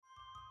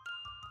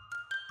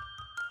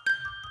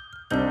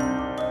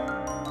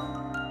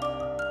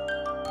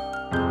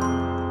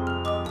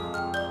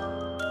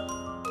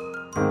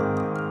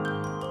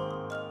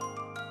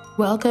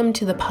Welcome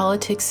to the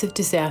Politics of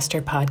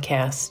Disaster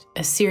podcast,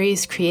 a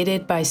series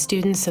created by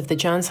students of the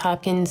Johns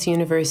Hopkins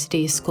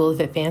University School of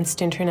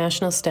Advanced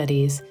International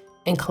Studies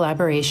in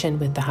collaboration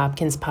with the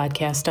Hopkins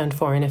Podcast on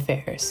Foreign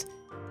Affairs.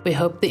 We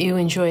hope that you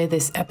enjoy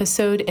this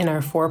episode in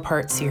our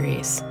 4-part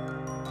series.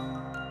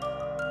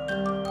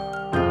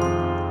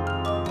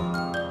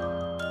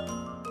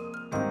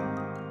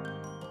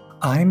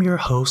 I'm your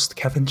host,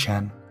 Kevin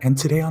Chen, and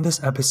today on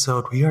this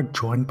episode, we are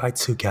joined by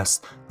two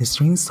guests,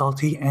 Nisreen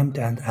Salti and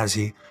Dan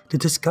Azy, to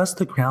discuss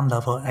the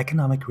ground-level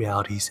economic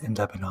realities in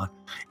Lebanon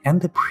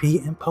and the pre-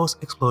 and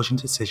post-explosion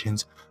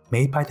decisions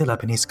made by the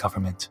Lebanese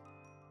government.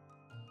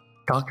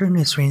 Dr.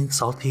 Nisreen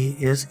Salti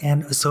is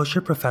an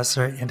associate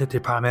professor in the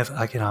Department of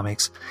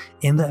Economics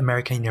in the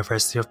American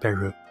University of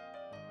Beirut.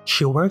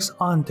 She works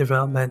on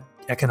development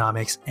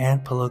economics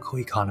and political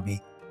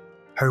economy.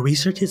 Her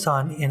research is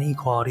on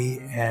inequality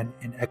and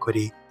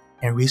inequity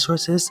in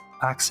resources,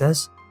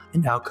 access,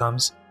 and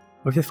outcomes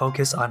with a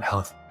focus on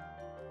health.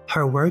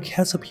 Her work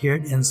has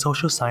appeared in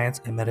Social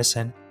Science and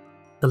Medicine,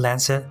 The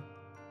Lancet,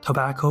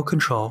 Tobacco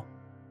Control,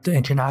 the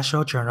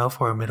International Journal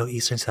for Middle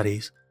Eastern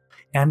Studies,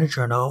 and the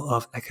Journal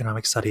of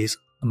Economic Studies,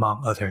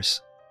 among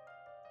others.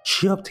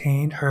 She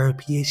obtained her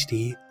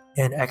PhD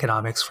in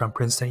economics from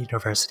Princeton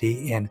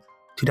University in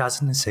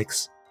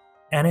 2006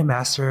 and a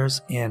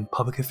master's in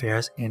public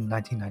affairs in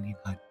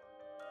 1999.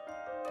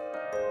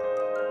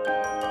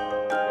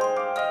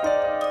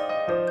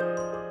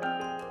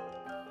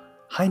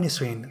 Hi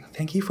Nisreen,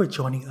 thank you for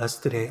joining us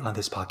today on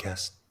this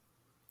podcast.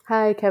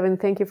 Hi Kevin,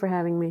 thank you for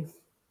having me.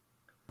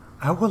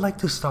 I would like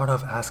to start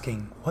off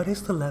asking, what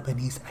is the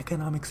Lebanese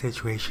economic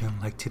situation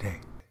like today?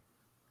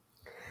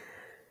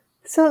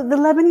 So the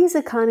Lebanese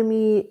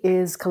economy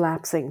is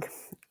collapsing.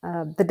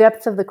 The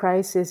depth of the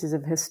crisis is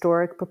of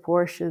historic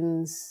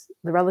proportions.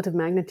 The relative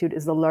magnitude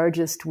is the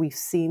largest we've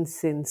seen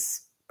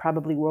since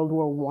probably World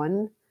War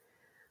I.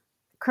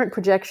 Current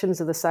projections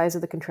of the size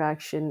of the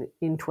contraction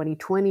in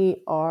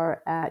 2020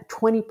 are at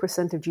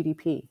 20% of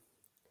GDP.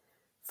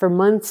 For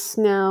months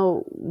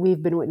now,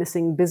 we've been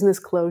witnessing business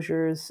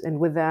closures, and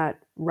with that,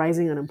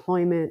 rising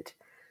unemployment.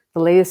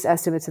 The latest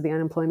estimates of the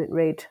unemployment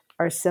rate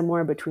are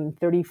somewhere between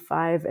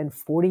 35 and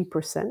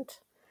 40%.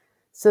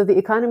 So the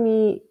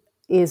economy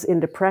is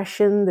in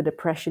depression. The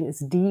depression is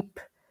deep,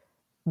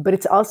 but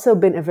it's also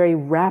been a very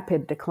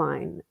rapid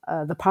decline.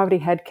 The poverty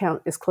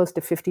headcount is close to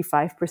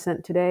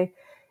 55% today,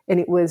 and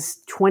it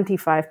was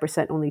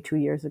 25% only 2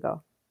 years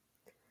ago.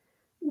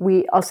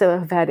 We also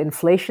have had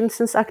inflation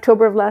since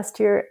October of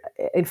last year.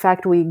 In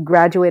fact, we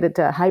graduated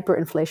to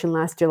hyperinflation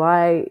last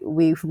July.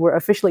 We were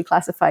officially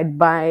classified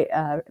by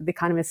the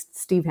economist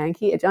Steve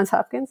Hanke at Johns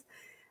Hopkins.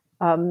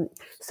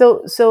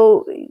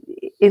 So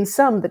in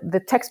sum,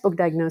 the textbook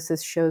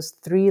diagnosis shows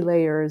 3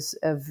 layers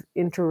of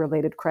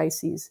interrelated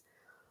crises.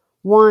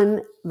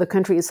 1, the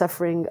country is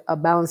suffering a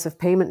balance of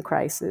payment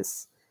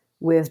crisis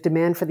with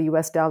demand for the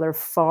US dollar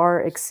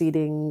far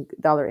exceeding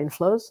dollar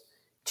inflows.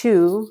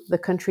 2, the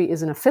country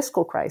is in a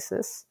fiscal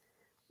crisis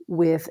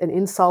with an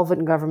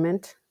insolvent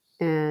government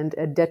and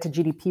a debt to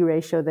GDP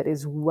ratio that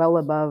is well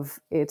above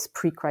its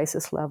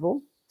pre-crisis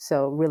level,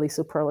 so really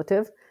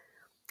superlative,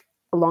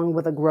 along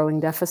with a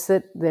growing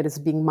deficit that is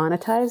being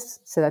monetized,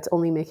 so that's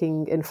only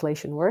making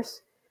inflation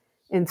worse.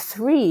 And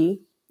 3,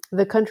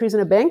 the country's in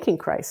a banking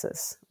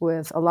crisis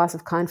with a loss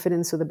of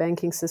confidence with the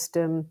banking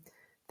system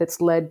that's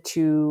led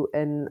to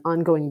an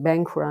ongoing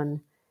bank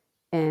run.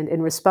 And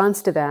in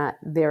response to that,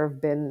 there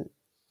have been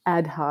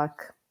ad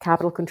hoc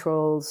capital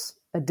controls,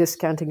 a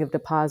discounting of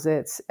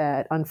deposits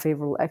at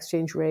unfavorable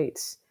exchange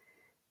rates,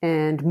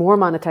 and more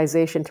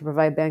monetization to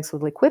provide banks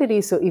with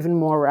liquidity, so even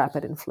more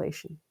rapid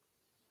inflation.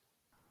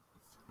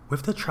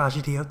 With the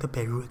tragedy of the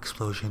Beirut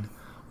explosion,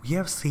 we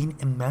have seen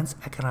immense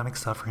economic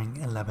suffering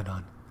in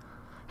Lebanon.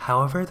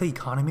 However, the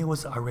economy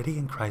was already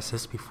in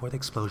crisis before the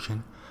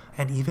explosion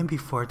and even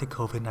before the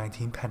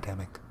COVID-19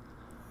 pandemic.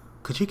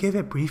 Could you give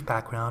a brief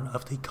background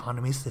of the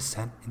economy's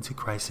descent into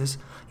crisis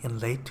in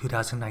late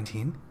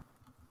 2019?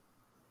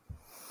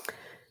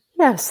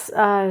 Yes,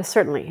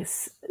 certainly.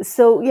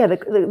 So,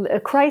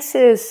 the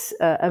crisis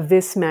of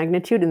this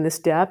magnitude and this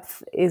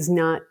depth is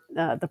not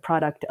the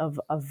product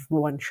of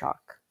one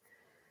shock.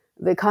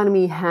 The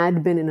economy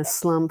had been in a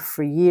slump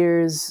for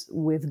years,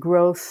 with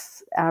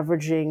growth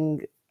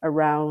averaging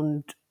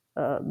around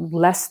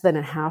less than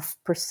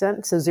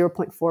 0.5%, so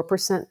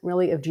 0.4%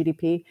 really of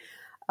GDP,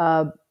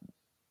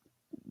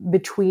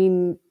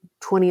 between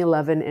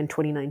 2011 and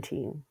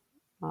 2019.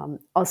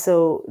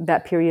 Also,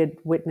 that period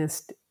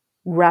witnessed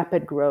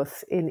rapid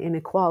growth in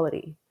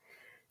inequality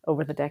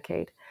over the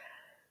decade.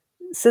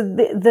 So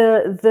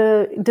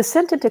the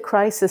descent into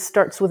crisis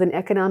starts with an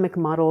economic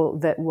model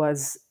that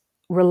was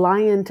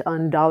reliant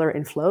on dollar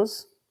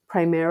inflows,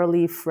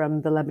 primarily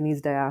from the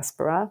Lebanese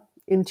diaspora,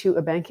 into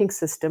a banking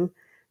system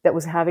that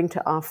was having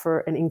to offer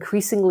an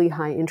increasingly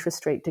high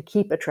interest rate to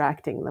keep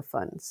attracting the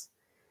funds.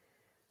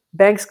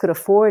 Banks could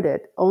afford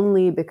it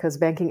only because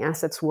banking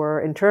assets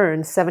were, in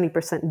turn,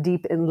 70%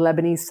 deep in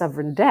Lebanese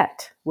sovereign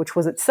debt, which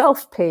was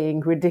itself paying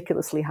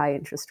ridiculously high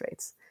interest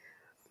rates.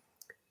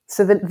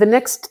 So the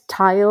next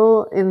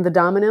tile in the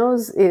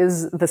dominoes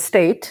is the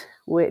state,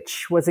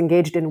 which was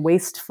engaged in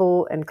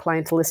wasteful and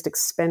clientelistic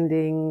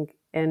spending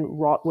and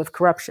wrought with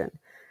corruption.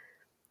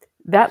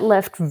 That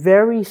left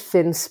very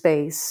thin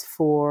space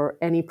for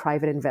any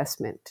private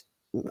investment,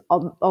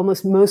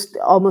 almost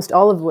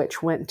all of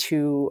which went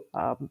to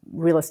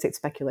real estate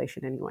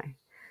speculation anyway.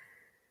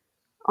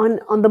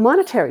 On the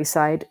monetary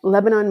side,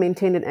 Lebanon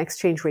maintained an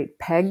exchange rate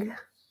peg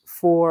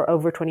for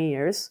over 20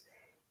 years.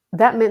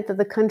 That meant that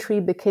the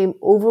country became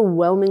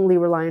overwhelmingly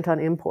reliant on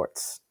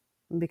imports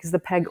because the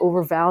peg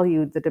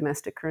overvalued the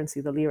domestic currency,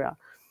 the lira,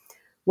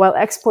 while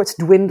exports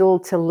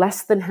dwindled to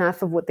less than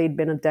half of what they'd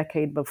been a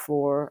decade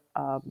before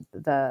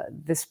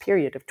this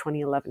period of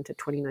 2011 to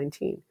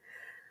 2019.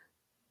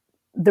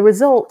 The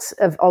result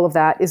of all of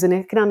that is an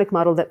economic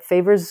model that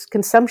favors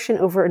consumption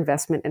over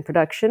investment and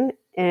production,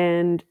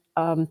 and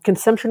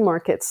consumption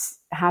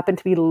markets happen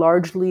to be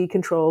largely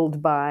controlled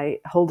by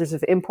holders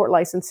of import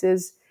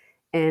licenses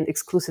and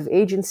exclusive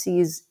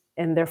agencies,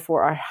 and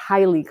therefore are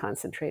highly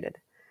concentrated.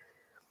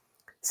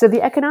 So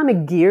the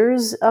economic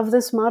gears of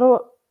this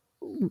model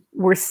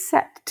were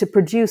set to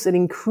produce an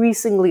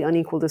increasingly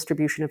unequal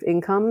distribution of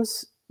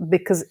incomes,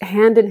 because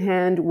hand in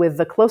hand with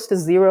the close to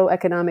zero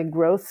economic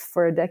growth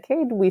for a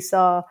decade, we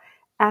saw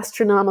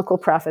astronomical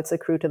profits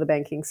accrue to the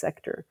banking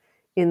sector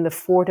in the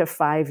 4 to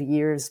 5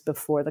 years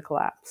before the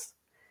collapse.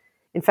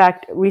 In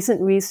fact, recent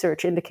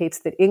research indicates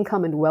that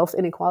income and wealth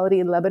inequality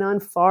in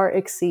Lebanon far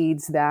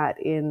exceeds that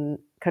in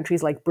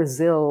countries like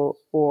Brazil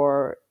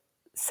or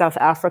South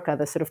Africa,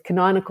 the sort of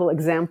canonical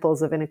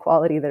examples of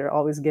inequality that are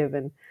always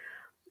given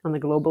on the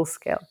global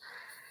scale.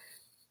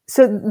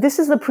 So this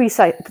is the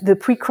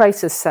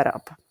pre-crisis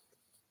setup.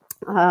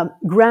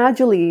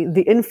 Gradually,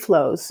 the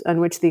inflows on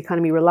which the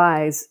economy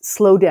relies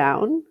slow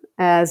down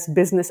as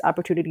business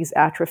opportunities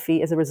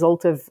atrophy as a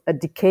result of a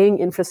decaying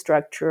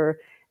infrastructure,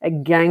 a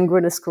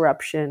gangrenous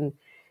corruption,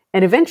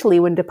 and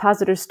eventually, when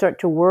depositors start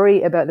to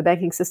worry about the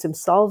banking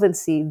system's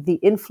solvency, the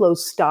inflows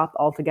stop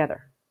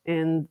altogether,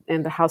 and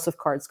the house of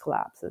cards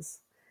collapses.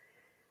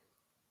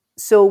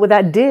 So what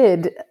that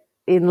did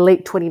in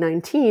late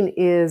 2019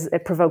 is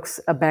it provokes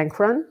a bank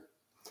run.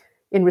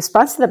 In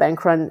response to the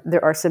bank run,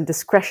 there are some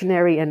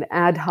discretionary and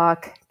ad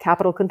hoc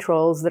capital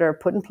controls that are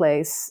put in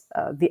place.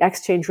 The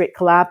exchange rate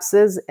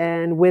collapses,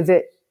 and with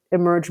it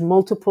emerge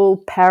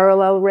multiple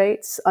parallel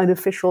rates,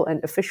 unofficial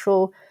and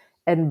official,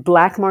 and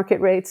black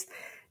market rates.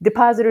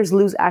 Depositors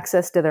lose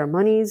access to their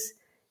monies.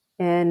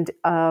 And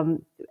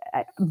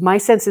my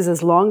sense is,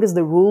 as long as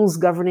the rules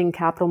governing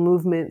capital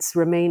movements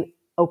remain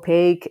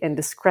opaque and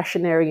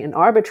discretionary and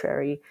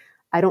arbitrary,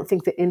 I don't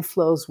think the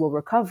inflows will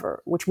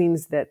recover, which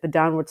means that the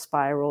downward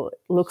spiral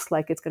looks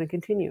like it's going to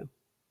continue.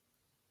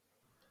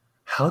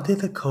 How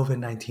did the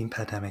COVID-19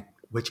 pandemic,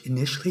 which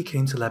initially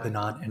came to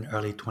Lebanon in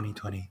early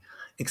 2020,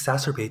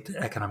 exacerbate the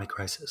economic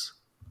crisis?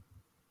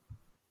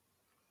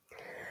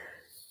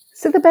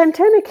 So the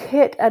pandemic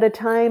hit at a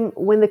time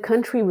when the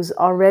country was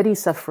already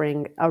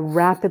suffering a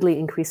rapidly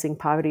increasing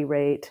poverty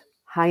rate,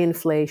 high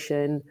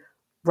inflation,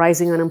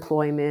 rising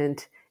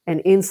unemployment, an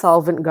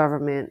insolvent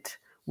government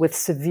with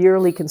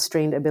severely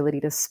constrained ability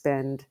to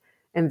spend,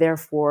 and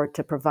therefore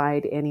to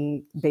provide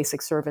any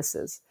basic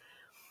services.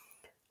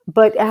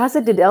 But as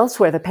it did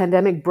elsewhere, the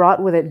pandemic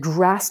brought with it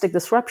drastic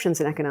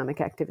disruptions in economic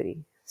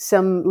activity,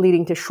 some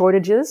leading to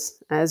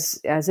shortages,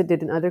 as it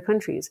did in other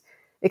countries.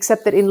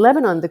 Except that in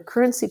Lebanon, the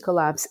currency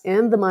collapse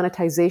and the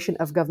monetization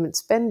of government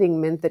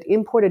spending meant that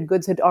imported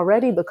goods had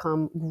already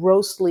become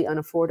grossly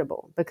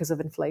unaffordable because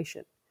of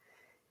inflation.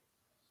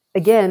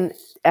 Again,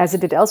 as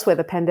it did elsewhere,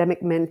 the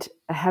pandemic meant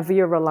a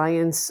heavier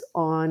reliance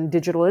on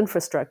digital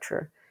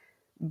infrastructure.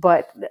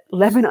 But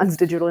Lebanon's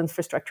digital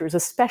infrastructure is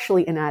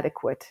especially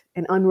inadequate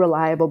and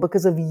unreliable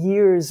because of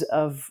years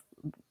of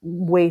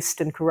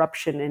waste and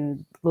corruption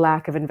and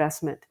lack of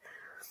investment.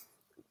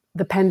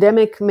 The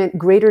pandemic meant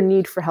greater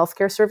need for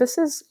healthcare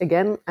services,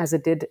 again, as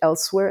it did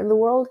elsewhere in the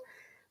world.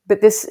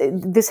 But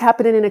this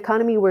happened in an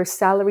economy where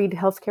salaried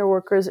healthcare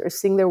workers are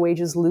seeing their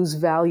wages lose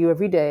value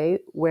every day,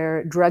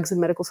 where drugs and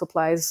medical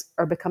supplies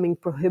are becoming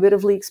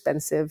prohibitively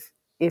expensive,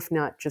 if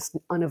not just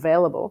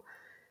unavailable,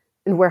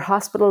 and where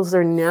hospitals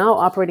are now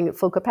operating at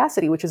full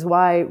capacity, which is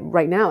why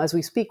right now, as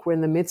we speak, we're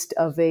in the midst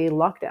of a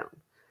lockdown.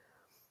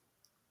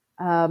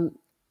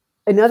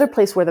 Another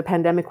place where the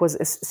pandemic was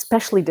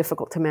especially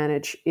difficult to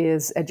manage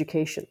is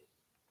education.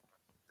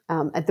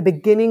 At the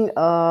beginning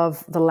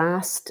of the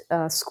last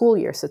school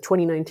year, so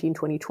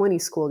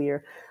 2019-2020 school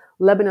year,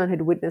 Lebanon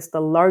had witnessed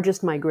the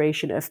largest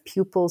migration of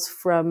pupils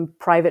from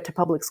private to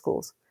public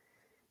schools.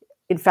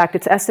 In fact,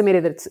 it's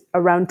estimated that it's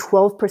around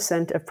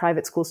 12% of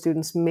private school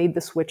students made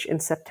the switch in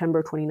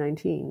September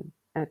 2019,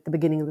 at the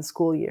beginning of the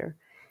school year.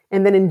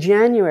 And then in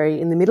January,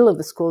 in the middle of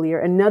the school year,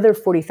 another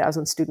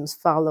 40,000 students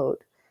followed,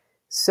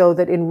 so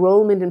that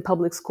enrollment in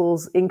public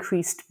schools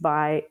increased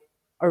by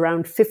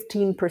around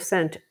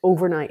 15%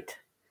 overnight.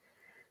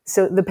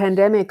 So the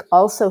pandemic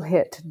also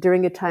hit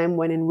during a time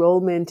when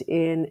enrollment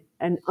in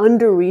an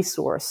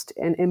under-resourced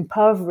and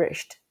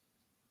impoverished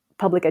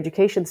public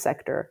education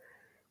sector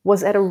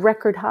was at a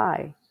record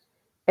high.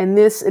 And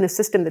this in a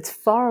system that's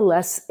far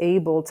less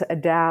able to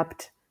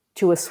adapt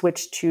to a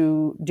switch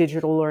to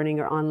digital learning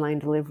or online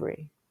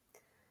delivery.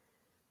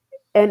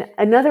 And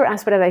another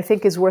aspect that I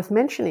think is worth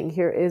mentioning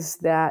here is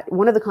that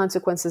one of the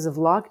consequences of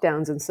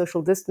lockdowns and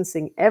social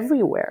distancing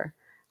everywhere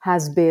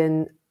has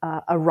been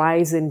a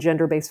rise in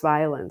gender-based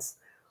violence.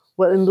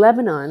 Well, in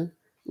Lebanon,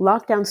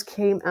 lockdowns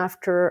came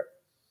after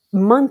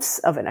months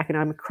of an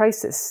economic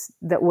crisis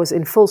that was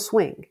in full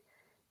swing.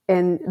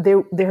 And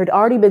there had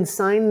already been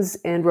signs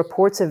and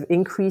reports of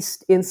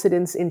increased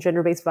incidents in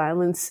gender-based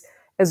violence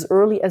as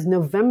early as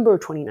November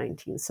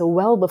 2019, so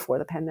well before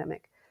the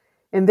pandemic.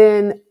 And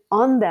then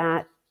on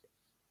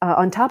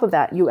top of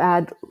that, you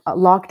add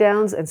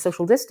lockdowns and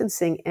social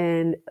distancing,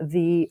 and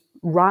the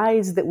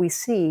rise that we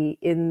see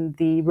in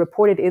the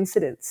reported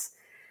incidents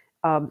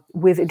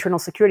with internal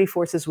security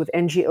forces, with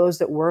NGOs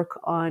that work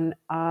on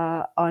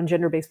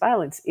gender-based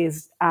violence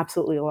is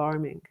absolutely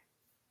alarming.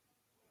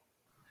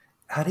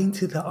 Adding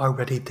to the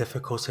already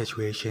difficult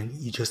situation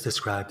you just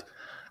described,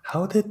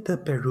 how did the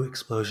Beirut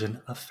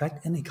explosion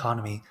affect an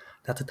economy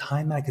that the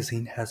Time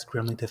magazine has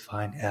grimly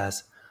defined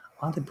as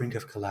on the brink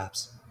of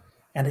collapse,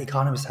 and The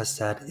Economist has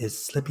said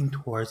is slipping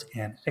towards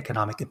an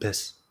economic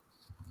abyss?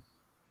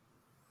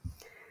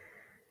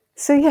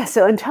 So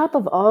on top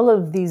of all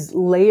of these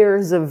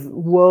layers of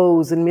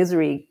woes and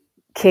misery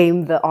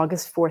came the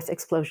August 4th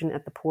explosion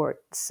at the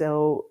port.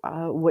 So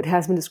what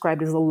has been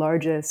described as the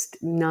largest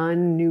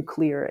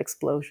non-nuclear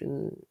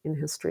explosion in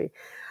history.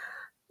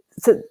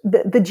 So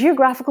the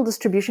geographical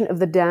distribution of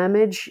the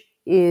damage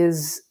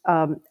is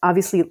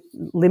obviously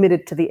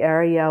limited to the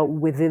area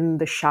within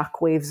the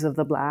shock waves of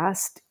the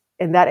blast.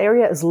 And that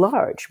area is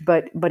large,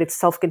 but it's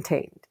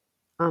self-contained.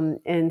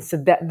 And so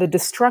that the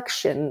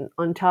destruction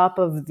on top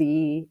of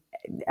the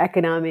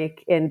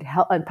economic and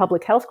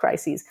public health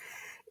crises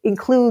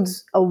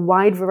includes a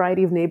wide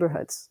variety of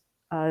neighborhoods.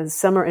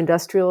 Some are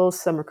industrial,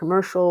 some are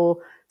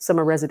commercial, some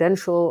are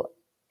residential,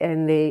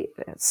 and they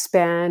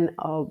span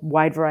a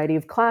wide variety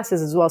of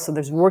classes as well. So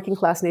there's working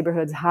class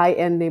neighborhoods,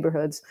 high-end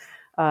neighborhoods,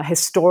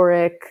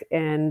 historic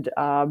and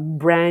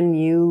brand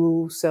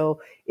new.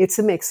 So it's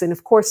a mix. And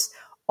of course,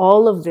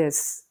 all of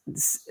this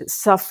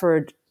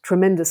suffered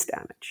tremendous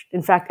damage.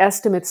 In fact,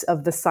 estimates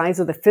of the size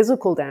of the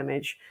physical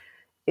damage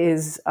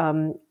is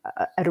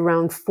at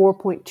around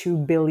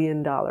 $4.2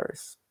 billion.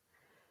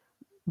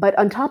 But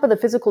on top of the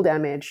physical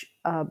damage,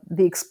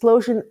 the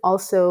explosion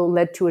also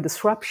led to a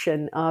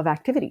disruption of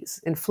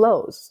activities and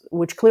flows,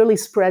 which clearly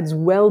spreads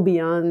well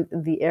beyond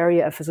the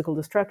area of physical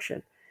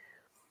destruction.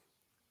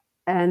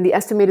 And the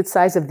estimated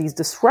size of these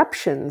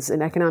disruptions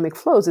in economic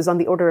flows is on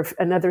the order of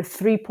another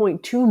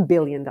 $3.2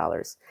 billion.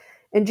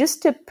 And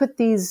just to put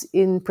these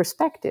in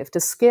perspective, to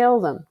scale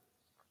them,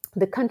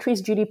 the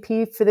country's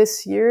GDP for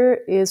this year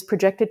is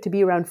projected to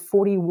be around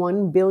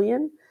 41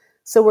 billion.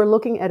 So we're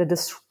looking at a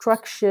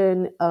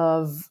destruction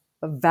of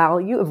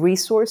value, of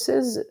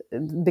resources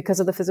because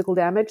of the physical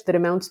damage that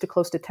amounts to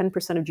close to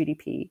 10% of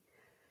GDP.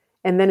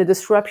 And then a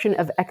disruption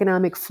of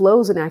economic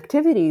flows and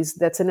activities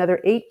that's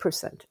another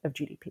 8% of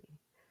GDP.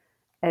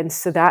 And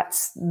so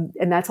that's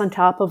on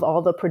top of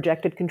all the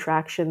projected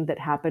contraction that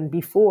happened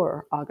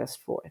before August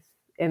 4th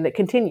and that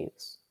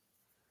continues.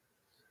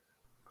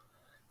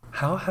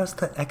 How has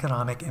the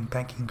economic and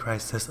banking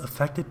crisis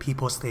affected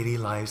people's daily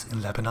lives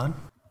in Lebanon?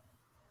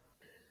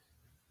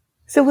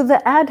 So with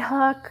the ad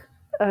hoc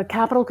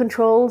capital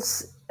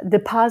controls,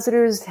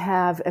 depositors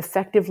have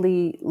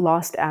effectively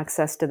lost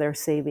access to their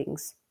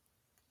savings.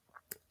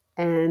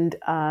 And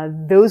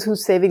those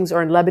whose savings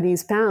are in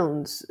Lebanese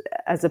pounds,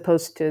 as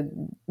opposed to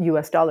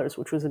US dollars,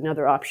 which was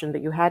another option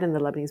that you had in the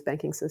Lebanese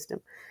banking system.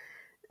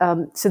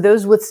 So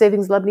those with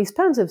savings Lebanese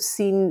pounds have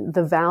seen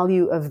the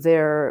value of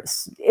their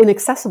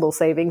inaccessible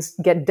savings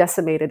get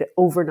decimated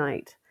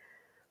overnight.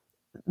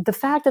 The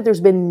fact that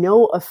there's been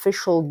no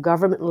official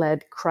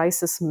government-led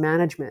crisis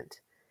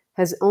management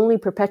has only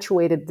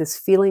perpetuated this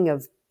feeling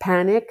of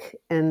panic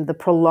and the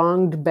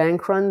prolonged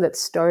bank run that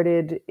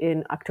started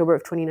in October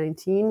of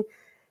 2019.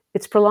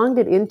 It's prolonged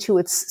it into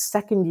its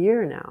second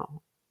year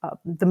now.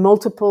 The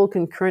multiple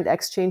concurrent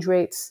exchange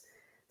rates,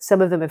 some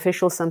of them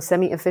official, some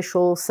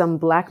semi-official, some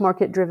black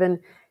market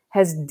driven,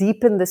 has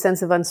deepened the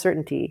sense of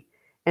uncertainty,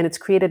 and it's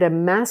created a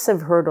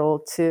massive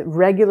hurdle to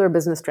regular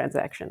business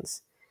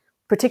transactions,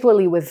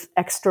 particularly with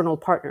external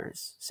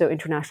partners, so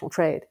international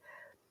trade.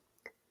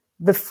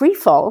 The free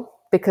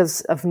fall,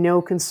 because of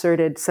no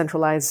concerted,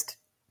 centralized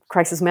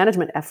crisis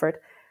management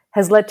effort,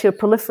 has led to a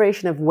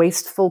proliferation of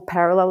wasteful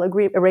parallel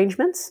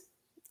arrangements,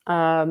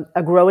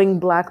 a growing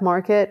black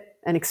market,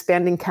 an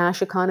expanding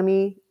cash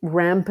economy,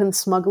 rampant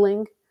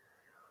smuggling.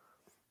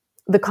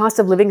 The cost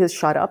of living has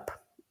shot up.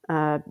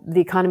 The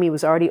economy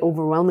was already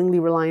overwhelmingly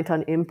reliant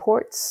on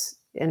imports,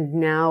 and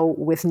now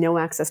with no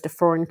access to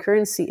foreign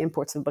currency,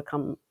 imports have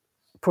become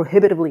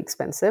prohibitively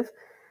expensive.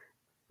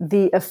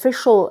 The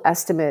official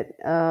estimate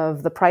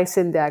of the price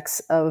index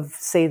of,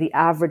 say, the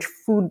average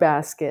food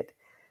basket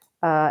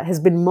has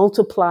been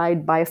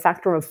multiplied by a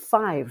factor of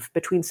 5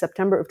 between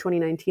September of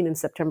 2019 and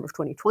September of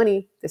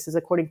 2020. This is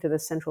according to the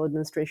Central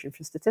Administration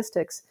for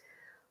Statistics.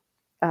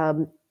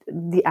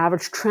 the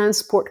average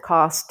transport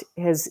cost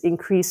has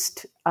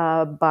increased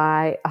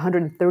by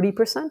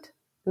 130%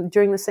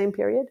 during the same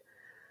period.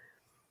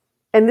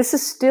 And this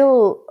is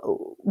still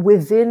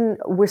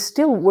we're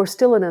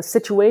still in a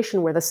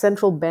situation where the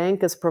central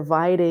bank is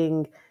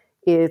providing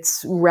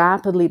its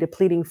rapidly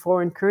depleting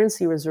foreign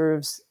currency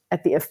reserves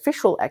at the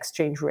official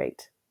exchange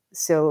rate.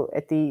 So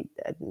at the,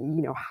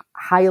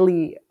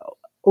 highly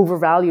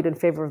overvalued in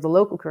favor of the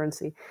local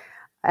currency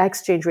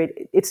exchange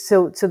rate.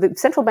 So the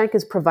central bank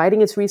is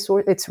providing its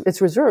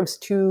reserves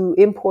to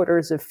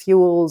importers of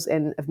fuels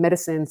and of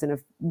medicines and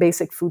of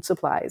basic food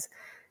supplies.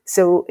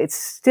 So it's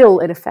still,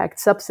 in effect,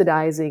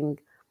 subsidizing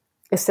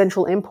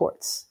essential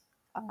imports.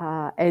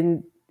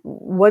 And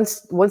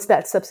once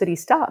that subsidy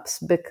stops,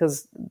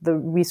 because the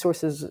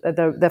resources,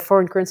 the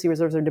foreign currency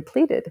reserves are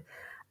depleted,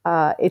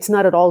 it's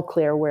not at all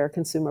clear where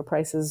consumer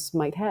prices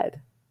might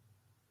head.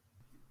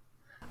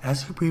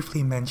 As you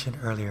briefly mentioned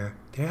earlier,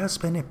 there has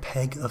been a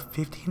peg of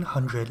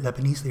 1,500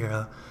 Lebanese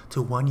lira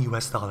to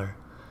 $1.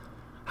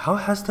 How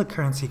has the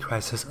currency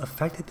crisis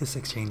affected this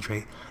exchange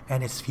rate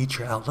and its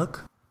future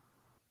outlook?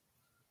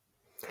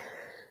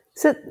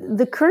 So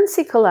the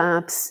currency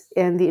collapse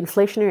and the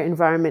inflationary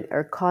environment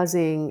are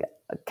causing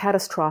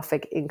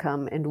catastrophic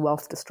income and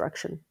wealth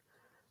destruction.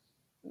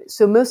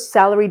 So most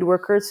salaried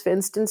workers, for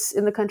instance,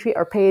 in the country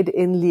are paid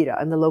in lira,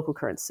 in the local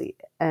currency,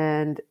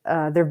 and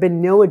there have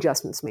been no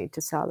adjustments made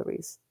to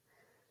salaries.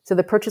 So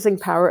the purchasing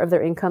power of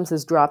their incomes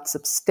has dropped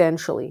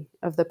substantially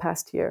over the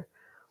past year.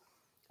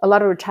 A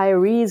lot of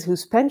retirees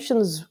whose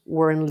pensions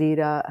were in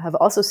lira have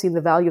also seen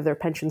the value of their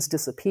pensions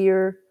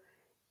disappear,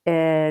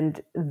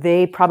 and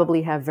they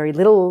probably have very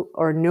little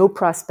or no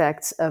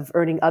prospects of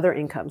earning other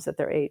incomes at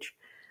their age.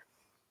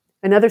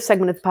 Another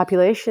segment of the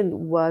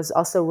population was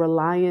also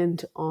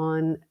reliant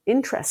on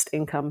interest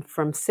income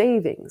from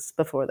savings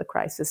before the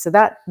crisis. So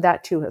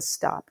that too has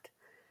stopped.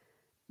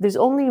 There's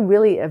only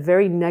really a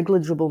very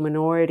negligible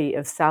minority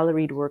of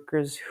salaried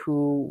workers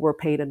who were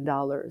paid in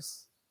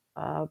dollars.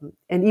 And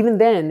even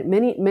then,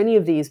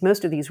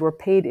 most of these were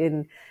paid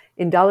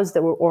in dollars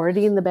that were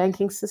already in the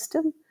banking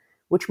system,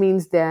 which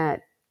means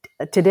that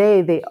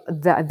today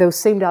those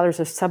same dollars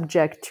are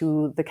subject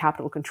to the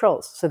capital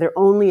controls. So they're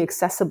only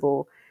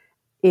accessible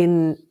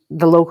in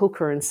the local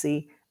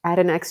currency at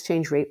an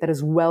exchange rate that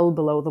is well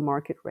below the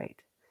market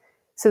rate.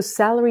 So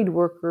salaried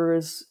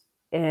workers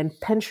and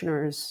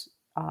pensioners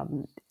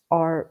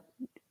are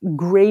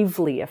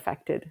gravely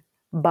affected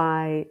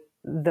by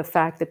the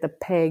fact that the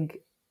peg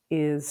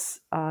is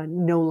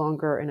no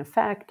longer in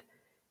effect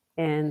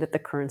and that the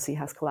currency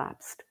has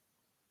collapsed.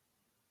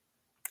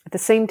 At the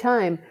same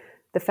time,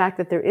 the fact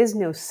that there is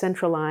no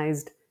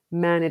centralized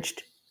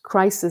managed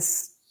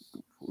crisis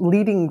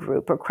leading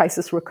group or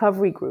crisis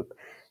recovery group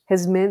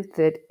has meant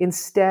that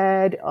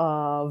instead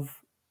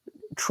of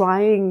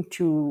trying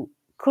to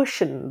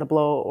cushion the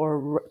blow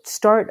or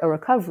start a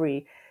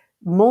recovery,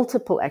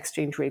 multiple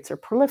exchange rates are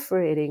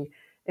proliferating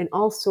and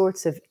all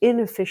sorts of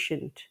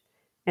inefficient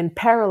and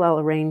parallel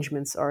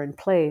arrangements are in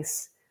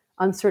place.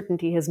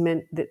 Uncertainty has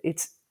meant that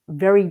it's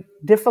very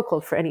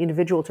difficult for any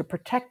individual to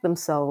protect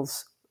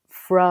themselves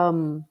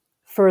from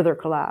further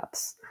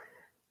collapse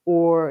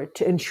or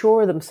to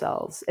insure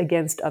themselves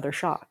against other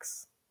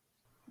shocks.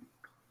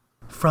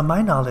 From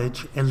my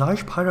knowledge, a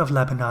large part of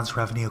Lebanon's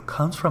revenue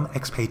comes from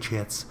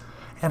expatriates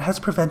and has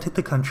prevented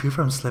the country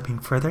from slipping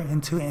further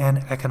into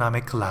an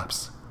economic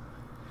collapse.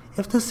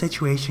 If the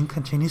situation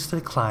continues to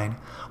decline,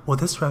 will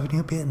this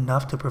revenue be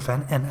enough to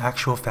prevent an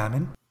actual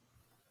famine?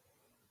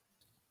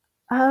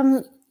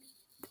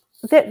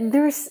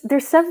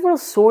 There's several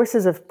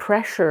sources of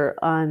pressure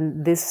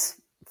on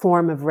this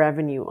form of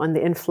revenue, on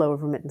the inflow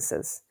of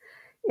remittances.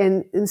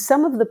 And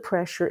some of the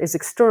pressure is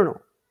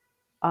external.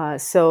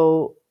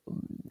 So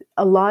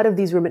a lot of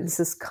these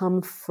remittances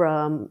come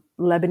from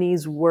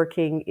Lebanese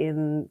working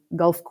in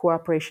Gulf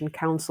Cooperation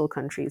Council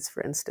countries,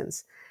 for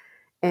instance.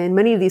 And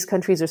many of these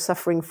countries are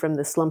suffering from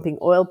the slumping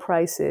oil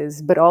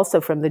prices, but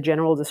also from the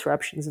general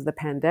disruptions of the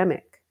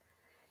pandemic.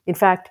 In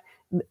fact,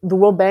 the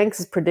World Bank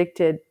has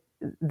predicted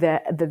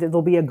that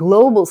there'll be a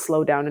global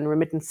slowdown in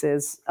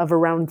remittances of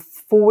around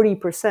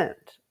 40%.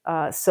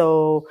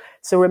 So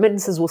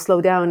remittances will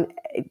slow down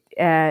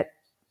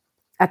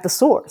at the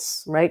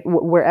source, right,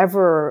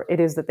 wherever it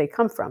is that they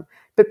come from,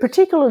 but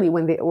particularly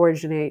when they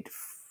originate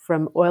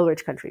from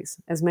oil-rich countries,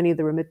 as many of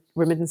the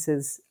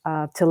remittances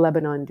to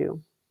Lebanon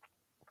do.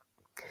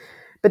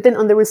 But then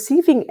on the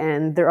receiving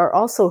end, there are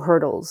also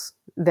hurdles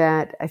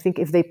that I think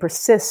if they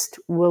persist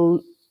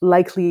will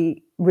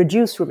likely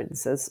reduce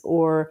remittances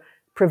or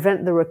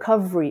prevent the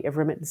recovery of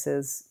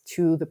remittances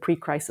to the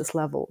pre-crisis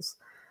levels.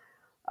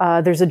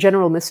 There's a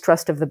general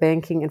mistrust of the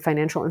banking and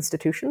financial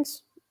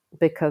institutions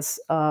because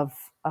of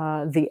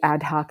the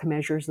ad hoc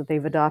measures that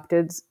they've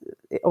adopted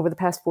over the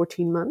past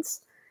 14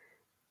 months.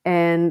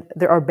 And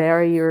there are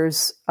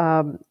barriers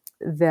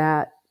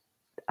that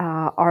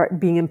are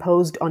being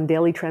imposed on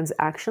daily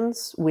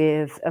transactions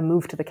with a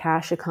move to the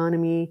cash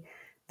economy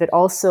that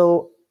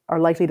also are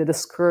likely to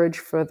discourage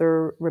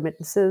further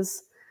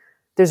remittances.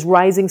 There's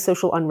rising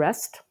social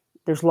unrest.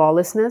 There's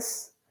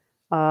lawlessness.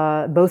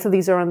 Both of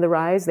these are on the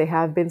rise. They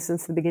have been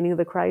since the beginning of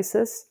the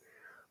crisis.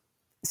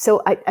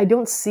 So I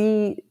don't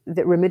see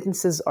that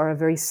remittances are a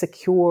very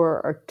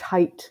secure or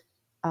tight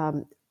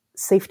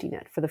safety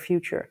net for the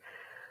future.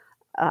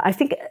 I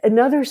think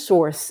another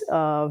source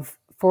of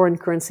foreign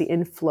currency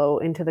inflow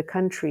into the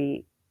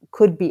country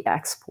could be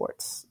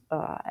exports.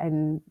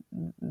 And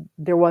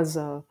there was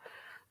a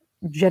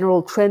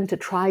general trend to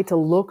try to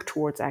look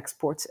towards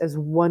exports as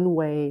one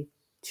way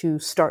to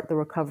start the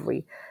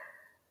recovery.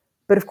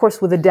 But of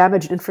course, with the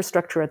damaged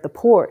infrastructure at the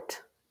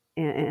port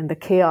and the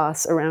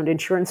chaos around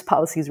insurance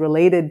policies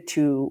related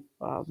to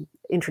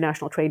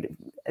international trade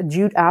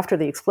after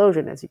the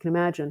explosion, as you can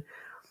imagine,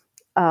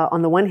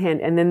 on the one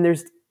hand, and then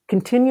there's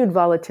continued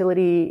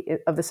volatility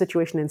of the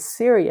situation in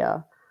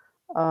Syria,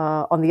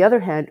 on the other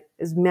hand,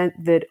 has meant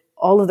that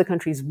all of the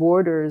country's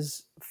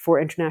borders for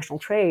international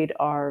trade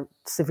are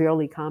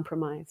severely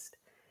compromised.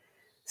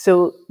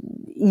 So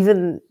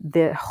even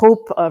the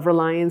hope of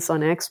reliance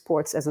on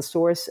exports as a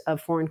source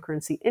of foreign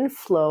currency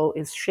inflow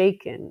is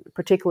shaken,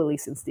 particularly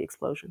since the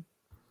explosion.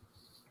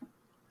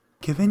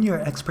 Given your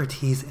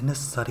expertise in the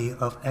study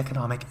of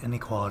economic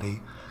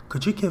inequality,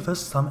 could you give us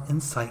some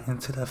insight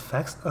into the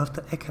effects of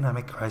the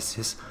economic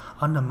crisis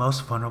on the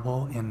most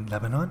vulnerable in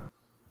Lebanon?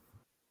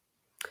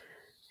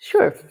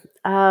 Sure.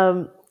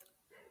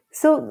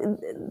 So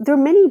there are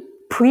many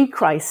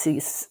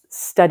pre-crisis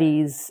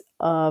studies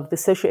of the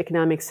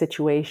socioeconomic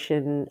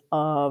situation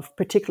of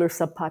particular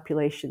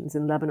subpopulations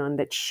in Lebanon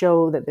that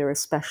show that they're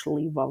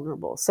especially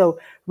vulnerable. So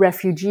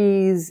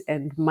refugees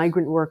and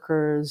migrant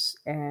workers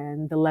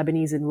and the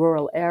Lebanese in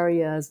rural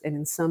areas and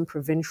in some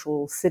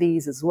provincial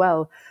cities as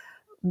well,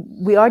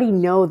 we already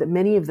know that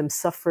many of them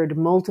suffered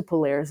multiple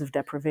layers of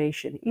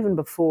deprivation even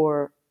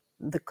before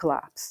the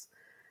collapse.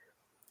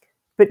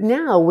 But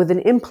now, with an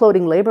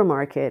imploding labor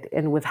market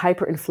and with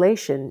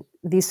hyperinflation,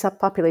 these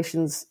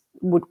subpopulations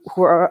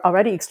who are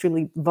already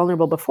extremely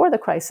vulnerable before the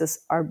crisis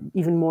are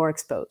even more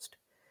exposed.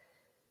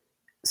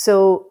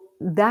 So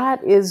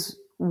that is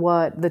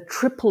what the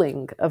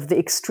tripling of the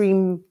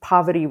extreme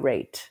poverty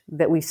rate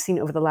that we've seen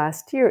over the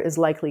last year is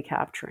likely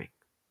capturing.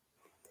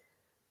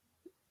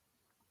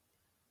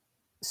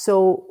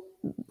 So,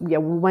 we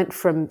went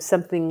from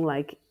something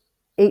like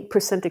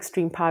 8%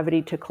 extreme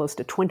poverty to close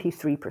to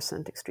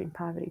 23% extreme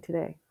poverty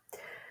today.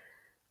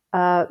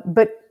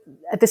 But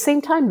at the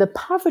same time, the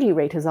poverty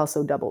rate has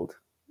also doubled.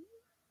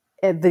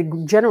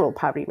 The general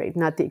poverty rate,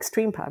 not the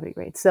extreme poverty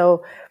rate.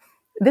 So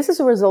this is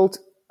a result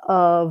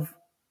of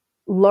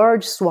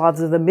large swaths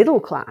of the middle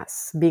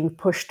class being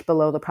pushed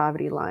below the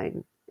poverty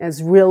line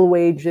as real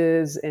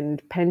wages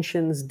and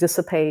pensions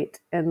dissipate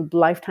and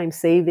lifetime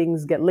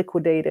savings get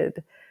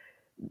liquidated.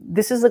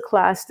 This is a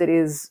class that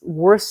is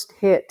worst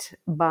hit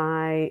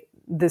by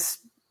this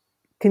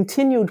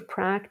continued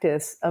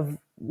practice of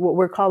what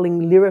we're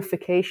calling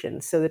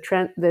lirification. So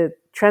the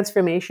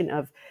transformation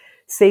of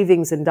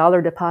savings and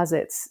dollar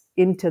deposits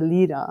into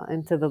lira,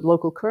 into the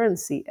local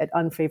currency at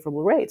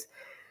unfavorable rates,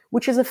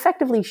 which is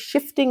effectively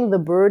shifting the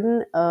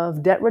burden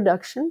of debt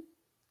reduction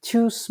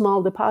to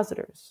small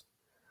depositors.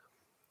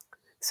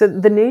 So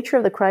the nature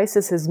of the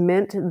crisis has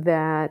meant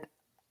that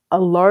a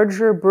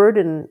larger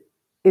burden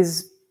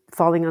is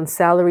falling on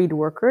salaried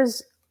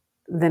workers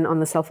than on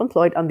the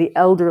self-employed, on the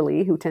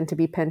elderly, who tend to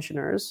be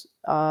pensioners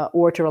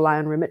or to rely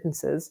on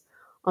remittances,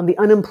 on the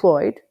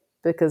unemployed,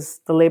 because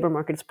the labor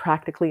market is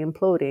practically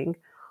imploding,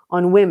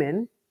 on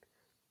women,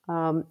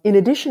 in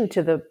addition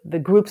to the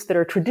groups that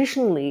are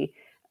traditionally,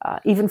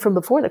 even from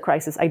before the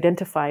crisis,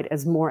 identified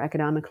as more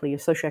economically or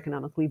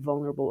socioeconomically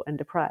vulnerable and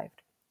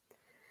deprived.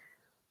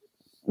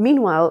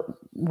 Meanwhile,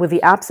 with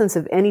the absence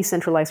of any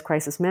centralized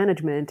crisis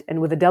management and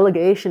with the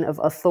delegation of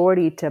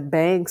authority to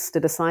banks to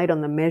decide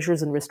on the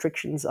measures and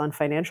restrictions on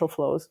financial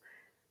flows,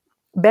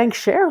 bank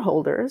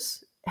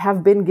shareholders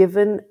have been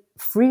given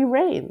free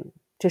rein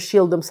to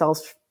shield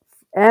themselves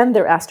and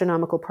their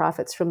astronomical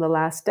profits from the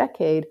last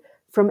decade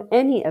from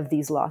any of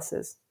these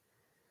losses.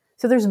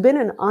 So there's been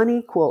an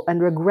unequal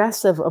and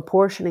regressive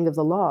apportioning of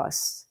the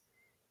loss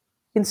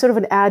in sort of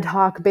an ad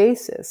hoc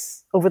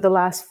basis over the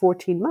last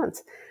 14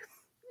 months.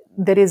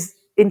 That is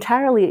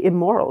entirely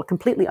immoral,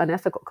 completely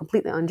unethical,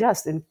 completely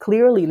unjust, and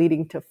clearly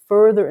leading to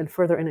further and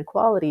further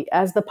inequality,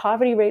 as the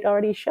poverty rate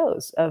already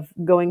shows, of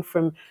going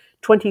from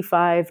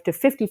 25 to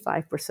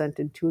 55%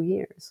 in 2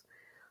 years.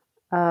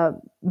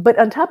 But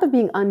on top of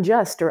being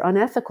unjust or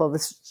unethical,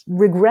 this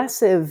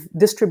regressive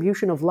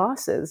distribution of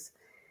losses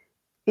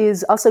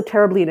is also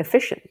terribly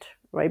inefficient,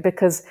 right?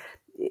 Because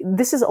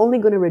this is only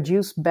going to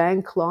reduce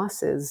bank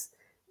losses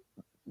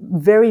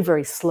very,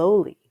 very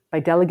slowly, by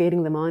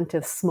delegating them on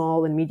to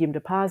small and medium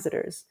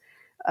depositors.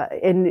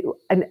 And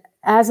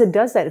as it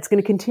does that, it's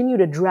going to continue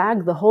to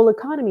drag the whole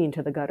economy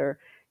into the gutter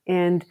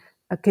and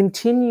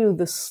continue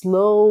the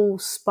slow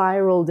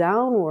spiral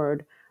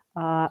downward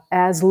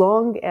as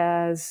long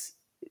as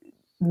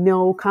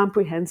no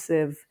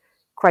comprehensive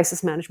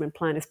crisis management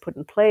plan is put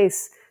in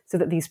place so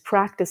that these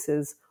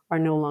practices are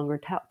no longer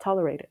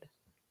tolerated.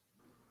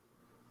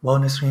 Well,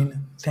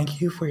 Nisreen,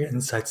 thank you for your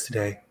insights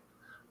today.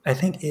 I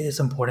think it is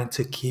important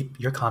to keep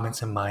your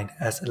comments in mind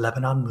as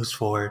Lebanon moves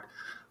forward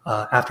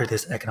after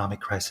this economic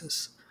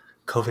crisis,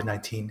 COVID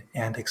 19,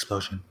 and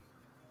explosion.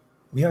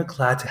 We are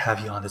glad to have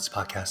you on this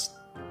podcast.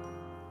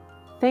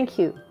 Thank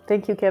you.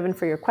 Thank you, Kevin,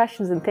 for your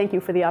questions, and thank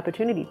you for the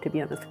opportunity to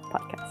be on this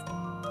podcast.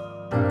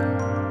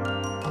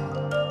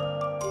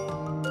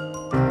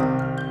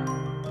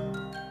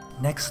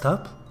 Next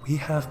up, we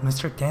have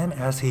Mr. Dan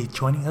Azzi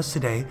joining us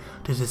today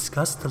to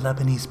discuss the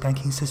Lebanese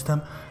banking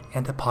system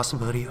and the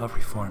possibility of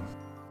reform.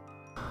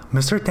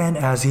 Mr. Dan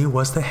Azzi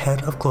was the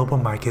head of global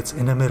markets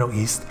in the Middle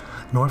East,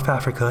 North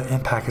Africa,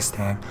 and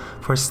Pakistan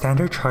for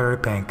Standard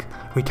Chartered Bank,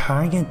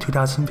 retiring in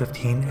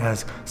 2015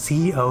 as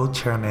CEO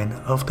Chairman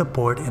of the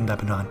board in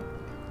Lebanon.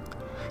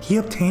 He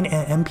obtained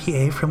an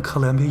MBA from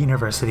Columbia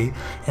University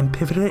and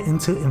pivoted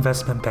into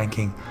investment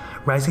banking,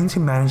 rising to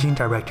managing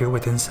director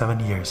within 7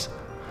 years.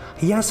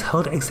 He has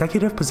held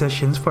executive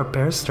positions for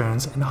Bear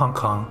Stearns in Hong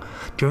Kong,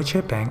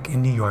 Deutsche Bank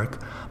in New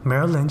York,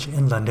 Merrill Lynch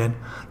in London,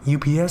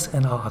 UBS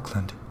in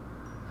Auckland.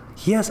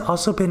 He has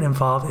also been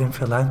involved in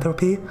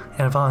philanthropy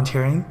and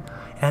volunteering,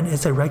 and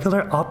is a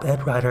regular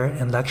op-ed writer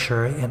and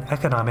lecturer in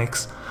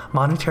economics,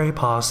 monetary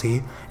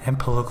policy, and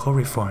political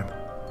reform.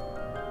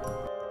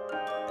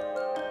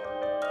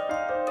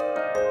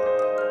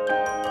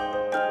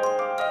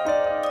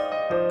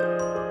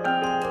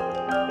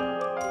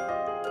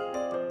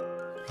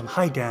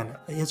 Hi, Dan.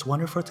 It's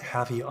wonderful to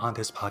have you on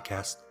this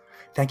podcast.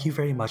 Thank you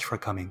very much for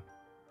coming.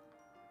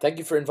 Thank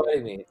you for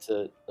inviting me. It's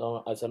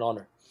an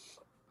honor.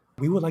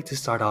 We would like to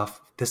start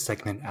off this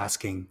segment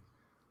asking,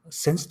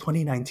 since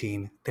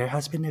 2019, there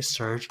has been a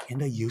surge in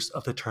the use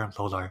of the term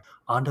Lolar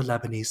on the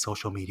Lebanese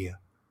social media.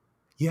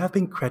 You have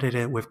been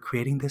credited with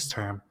creating this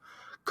term.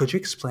 Could you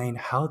explain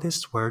how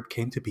this word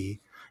came to be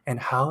and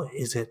how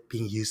is it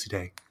being used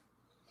today?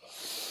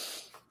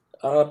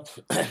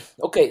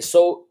 Okay,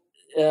 so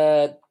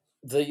the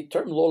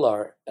term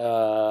Lolar,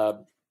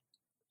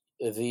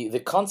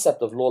 the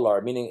concept of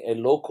Lolar, meaning a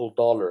local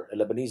dollar, a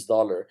Lebanese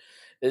dollar,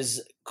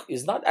 is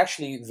not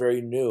actually very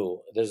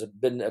new. There's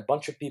been a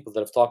bunch of people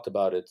that have talked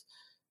about it.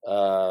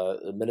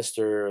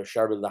 Minister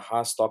Shahar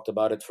al-Nahas talked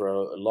about it for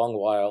a long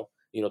while,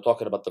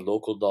 talking about the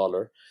local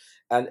dollar.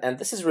 And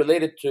this is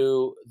related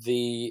to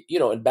the,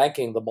 in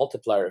banking, the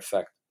multiplier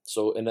effect.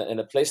 So in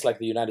a place like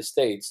the United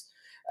States,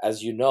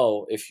 as you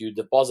know, if you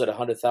deposit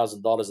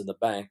 $100,000 in the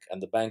bank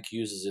and the bank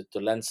uses it to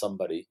lend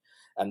somebody,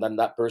 and then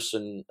that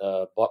person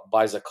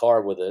buys a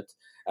car with it,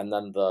 and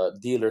then the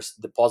dealer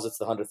deposits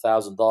the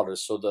 $100,000.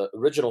 So the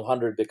original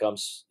 100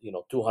 becomes,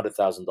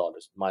 $200,000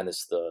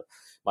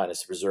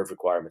 minus reserve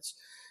requirements,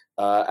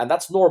 and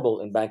that's normal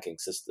in banking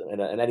system,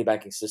 in any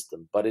banking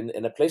system. But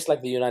in a place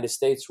like the United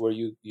States, where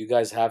you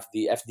guys have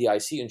the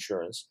FDIC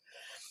insurance,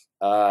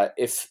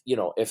 if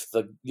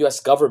the U.S.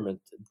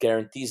 government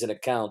guarantees an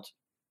account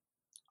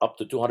up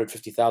to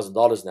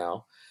 $250,000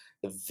 now,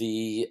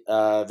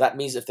 that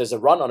means if there's a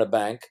run on a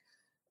bank,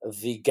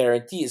 the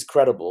guarantee is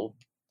credible,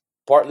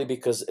 partly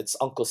because it's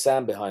Uncle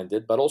Sam behind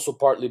it, but also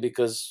partly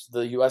because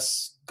the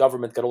U.S.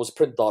 government can always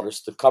print dollars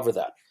to cover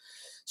that.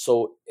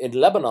 So in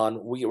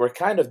Lebanon, we're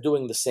kind of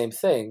doing the same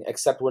thing,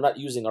 except we're not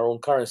using our own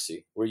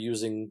currency. We're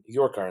using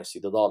your currency,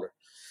 the dollar.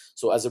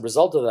 So as a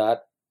result of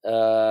that,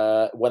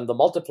 when the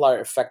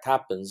multiplier effect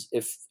happens,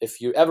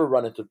 if you ever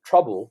run into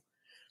trouble,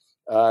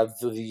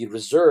 the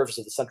reserves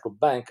of the central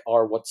bank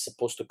are what's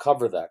supposed to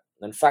cover that.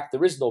 In fact,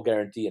 there is no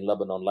guarantee in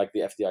Lebanon like the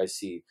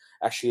FDIC.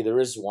 Actually,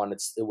 there is one.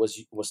 It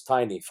was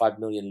tiny, 5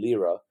 million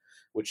lira,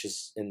 which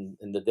is in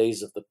the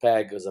days of the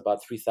peg is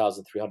about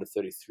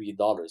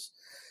 $3,333.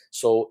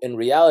 So in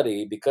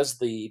reality, because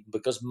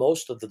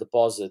most of the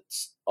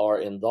deposits are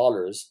in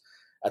dollars,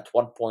 at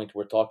one point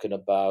we're talking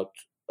about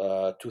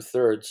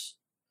 2/3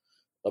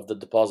 of the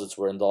deposits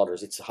were in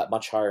dollars. It's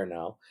much higher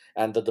now.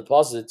 And the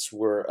deposits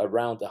were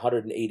around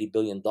 $180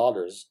 billion,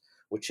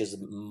 which is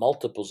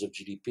multiples of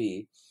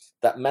GDP.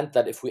 That meant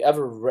that if we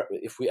ever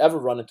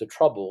run into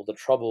trouble, the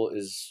trouble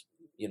is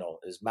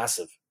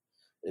massive.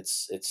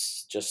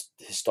 It's just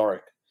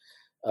historic.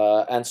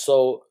 And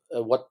so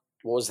what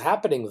was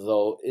happening,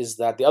 though, is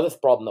that the other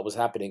problem that was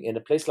happening in a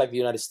place like the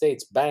United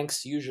States,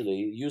 banks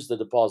usually use the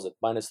deposit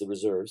minus the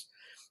reserves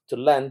to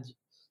lend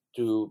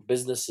to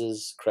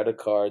businesses, credit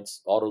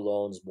cards, auto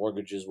loans,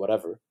 mortgages,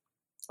 whatever.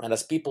 And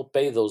as people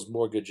pay those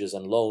mortgages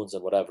and loans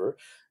and whatever,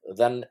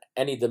 then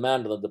any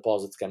demand on the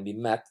deposits can be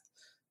met,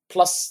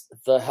 plus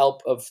the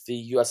help of the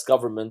US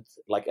government,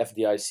 like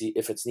FDIC,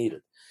 if it's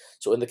needed.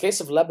 So in the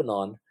case of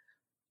Lebanon,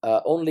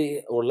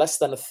 only or less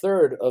than a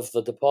third of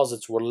the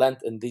deposits were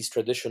lent in these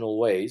traditional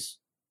ways.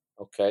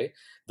 Okay,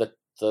 the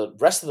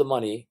rest of the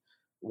money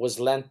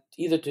was lent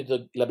either to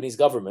the Lebanese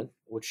government,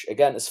 which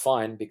again is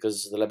fine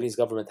because the Lebanese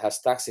government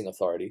has taxing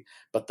authority,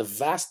 but the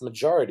vast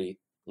majority,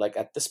 like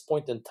at this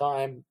point in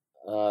time,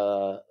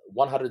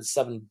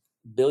 $107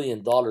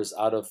 billion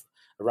out of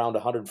around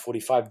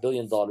 $145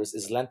 billion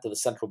is lent to the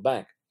central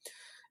bank.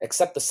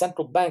 Except the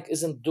central bank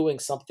isn't doing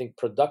something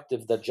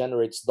productive that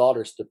generates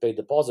dollars to pay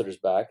depositors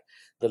back.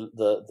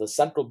 The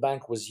central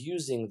bank was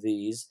using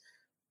these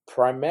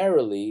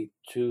primarily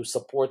to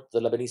support the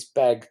Lebanese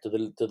peg to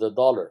the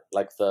dollar,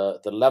 like the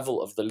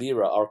level of the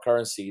lira, our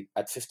currency,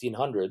 at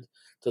 1500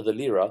 to the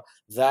lira.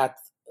 That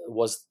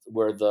was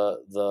where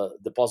the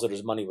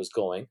depositors' money was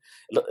going.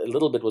 A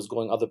little bit was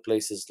going other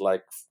places,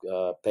 like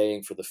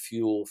paying for the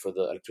fuel for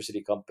the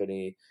electricity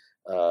company,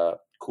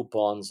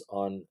 coupons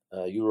on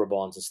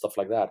Eurobonds and stuff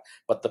like that.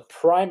 But the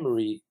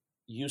primary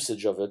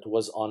usage of it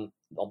was on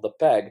the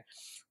peg,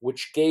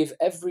 which gave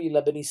every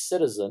Lebanese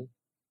citizen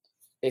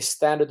a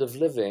standard of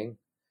living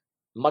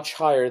much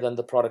higher than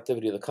the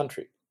productivity of the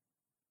country.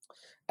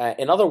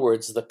 In other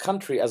words, the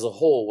country as a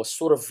whole was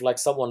sort of like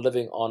someone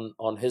living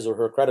on his or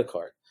her credit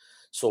card.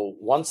 So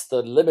once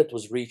the limit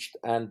was reached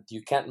and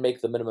you can't make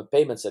the minimum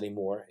payments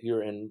anymore,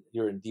 you're in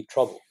deep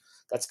trouble.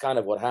 That's kind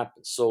of what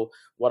happened. So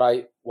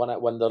when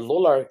the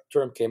Lolar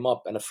term came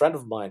up, and a friend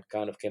of mine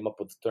kind of came up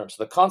with the term.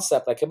 So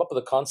I came up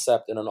with the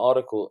concept in an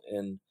article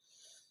in,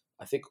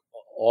 I think,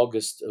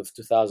 August of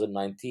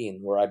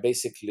 2019, where I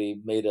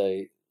basically made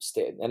a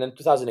statement, and in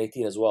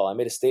 2018 as well, I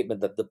made a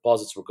statement that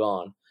deposits were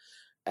gone,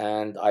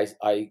 and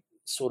I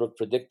sort of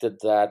predicted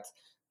that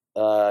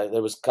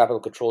there was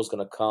capital controls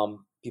going to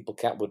come, people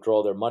can't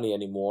withdraw their money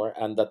anymore,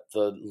 and that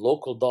the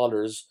local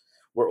dollars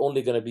were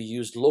only going to be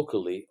used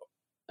locally,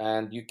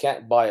 and you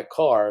can't buy a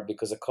car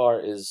because a car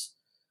is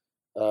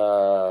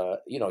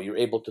you're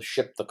able to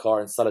ship the car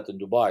and sell it in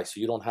Dubai, so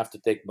you don't have to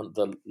take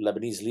the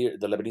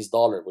Lebanese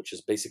dollar, which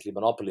is basically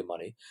monopoly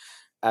money,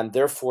 and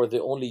therefore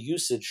the only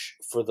usage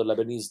for the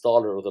Lebanese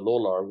dollar or the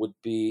lolar would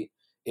be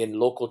in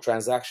local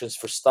transactions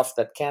for stuff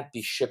that can't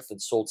be shipped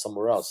and sold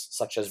somewhere else,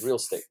 such as real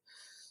estate.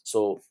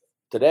 So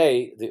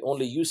today, the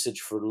only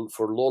usage for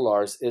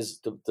lolars is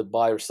to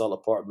buy or sell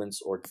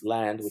apartments or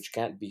land, which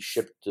can't be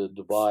shipped to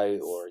Dubai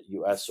or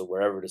US or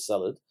wherever to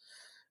sell it.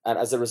 And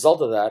as a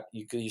result of that,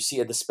 you see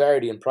a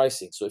disparity in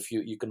pricing. So if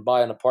you can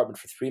buy an apartment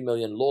for 3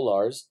 million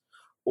lolars,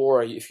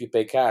 or if you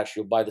pay cash,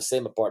 you'll buy the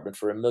same apartment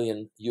for $1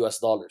 million US.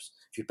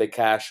 If you pay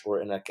cash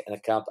or in an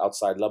account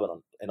outside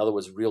Lebanon, in other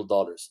words, real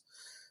dollars.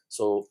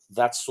 So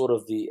that's sort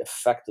of the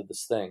effect of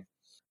this thing.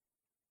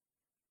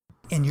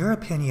 In your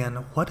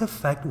opinion, what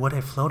effect would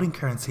a floating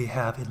currency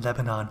have in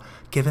Lebanon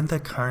given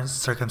the current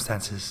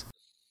circumstances?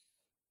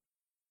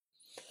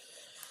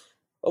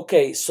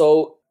 Okay,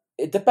 so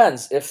it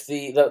depends. If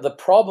the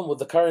problem with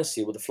the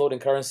currency, with the floating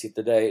currency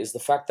today, is the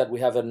fact that we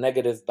have a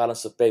negative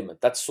balance of payment.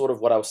 That's sort of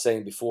what I was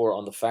saying before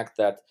on the fact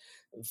that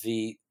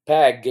the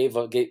peg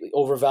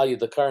overvalued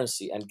the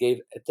currency and gave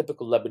a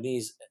typical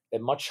Lebanese a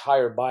much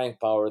higher buying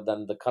power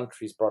than the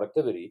country's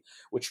productivity,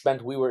 which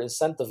meant we were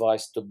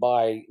incentivized to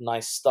buy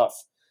nice stuff,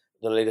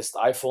 the latest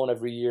iPhone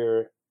every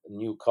year,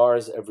 new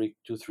cars every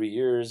 2-3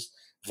 years,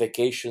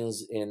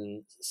 vacations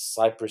in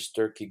Cyprus,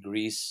 Turkey,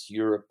 Greece,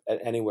 Europe,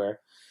 anywhere.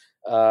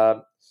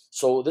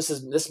 So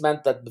this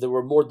meant that there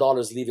were more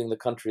dollars leaving the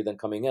country than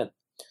coming in.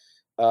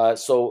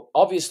 So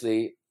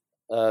obviously,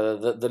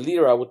 the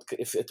lira would,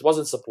 if it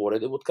wasn't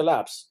supported, it would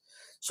collapse.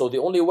 So the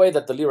only way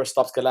that the lira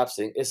stops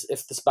collapsing is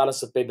if this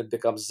balance of payment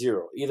becomes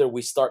zero. Either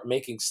we start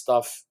making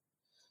stuff,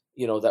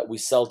 that we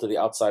sell to the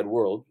outside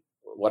world,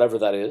 whatever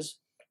that is,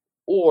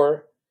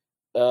 or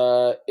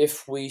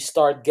if we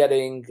start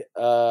getting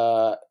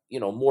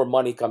more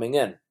money coming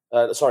in.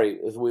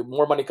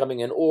 More money coming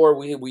in, or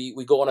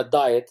we go on a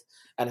diet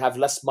and have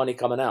less money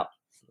coming out.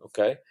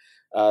 Okay,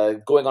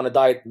 going on a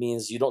diet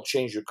means you don't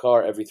change your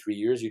car every 3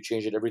 years; you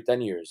change it every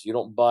 10 years. You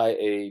don't buy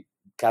a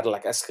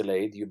Cadillac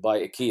Escalade; you buy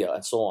a Kia,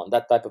 and so on.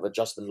 That type of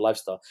adjustment in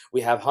lifestyle.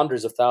 We have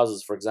hundreds of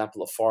thousands, for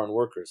example, of foreign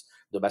workers,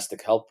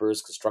 domestic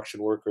helpers,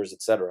 construction workers,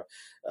 etc.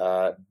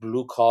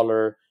 Blue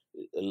collar,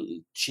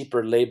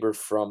 cheaper labor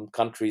from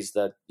countries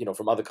that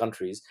from other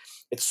countries.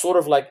 It's sort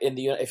of like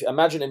if you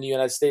imagine in the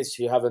United States,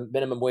 you have a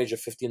minimum wage of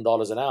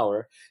 $15 an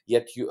hour,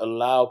 yet you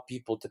allow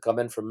people to come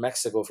in from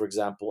Mexico, for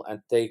example,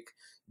 and take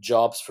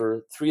jobs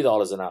for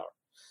 $3 an hour.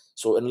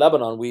 So in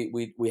Lebanon,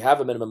 we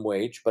have a minimum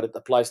wage, but it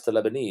applies to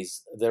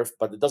Lebanese there,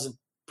 but it doesn't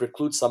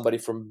preclude somebody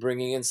from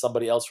bringing in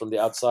somebody else from the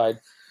outside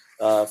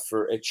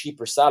for a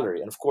cheaper salary.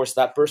 And of course,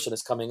 that person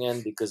is coming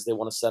in because they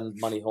want to send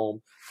money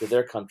home to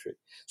their country.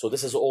 So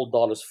this is all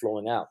dollars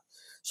flowing out.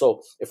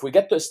 So if we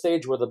get to a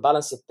stage where the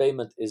balance of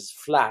payment is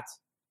flat,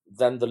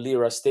 then the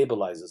lira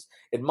stabilizes.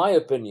 In my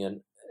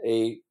opinion,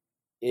 a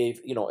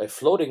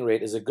floating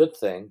rate is a good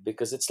thing,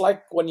 because it's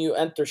like when you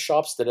enter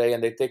shops today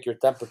and they take your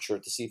temperature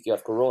to see if you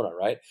have corona,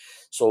 right?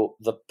 So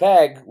the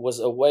peg was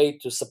a way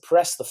to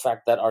suppress the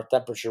fact that our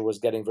temperature was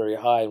getting very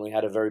high and we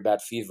had a very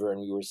bad fever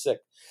and we were sick.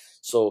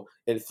 So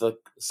if the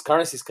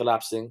currency is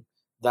collapsing,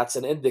 that's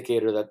an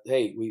indicator that,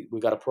 hey, we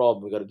got a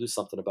problem, we got to do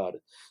something about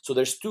it. So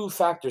there's two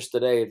factors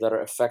today that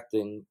are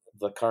affecting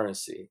the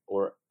currency,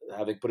 or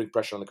putting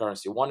pressure on the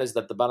currency. One is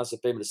that the balance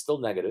of payment is still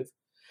negative,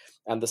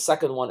 and the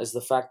second one is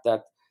the fact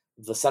that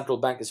the central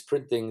bank is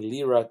printing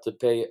lira to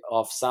pay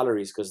off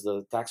salaries because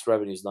the tax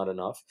revenue is not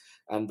enough.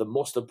 And the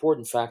most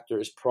important factor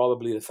is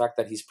probably the fact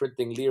that he's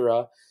printing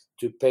lira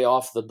to pay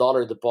off the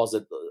dollar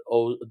deposits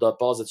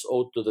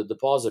owed to the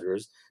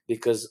depositors,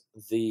 because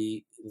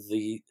the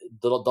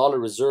dollar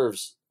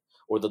reserves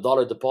or the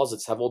dollar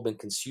deposits have all been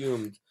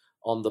consumed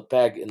on the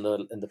peg in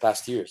the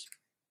past years.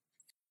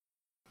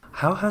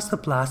 How has the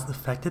blast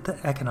affected the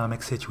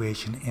economic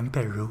situation in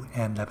Peru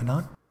and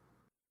Lebanon?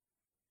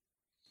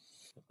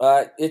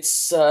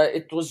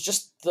 It was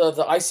just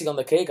the icing on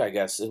the cake, I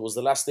guess. It was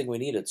the last thing we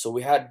needed. So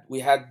we had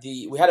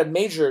a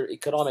major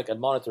economic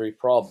and monetary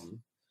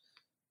problem,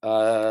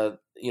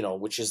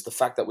 which is the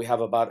fact that we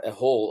have about a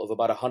hole of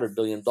about $100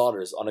 billion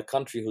on a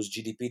country whose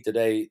GDP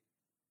today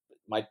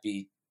might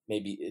be,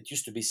 maybe it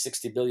used to be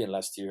 60 billion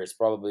last year. It's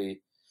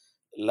probably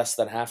less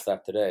than half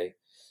that today.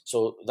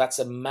 So that's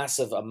a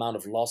massive amount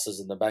of losses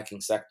in the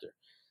banking sector.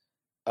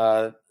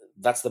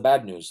 That's the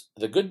bad news.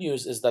 The good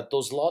news is that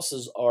those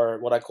losses are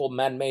what I call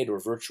man-made or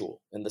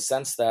virtual, in the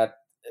sense that,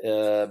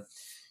 the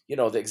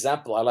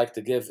example I like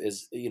to give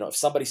is, if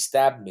somebody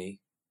stabbed me,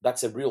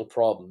 that's a real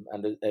problem,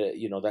 and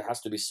that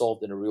has to be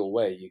solved in a real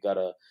way. You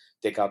gotta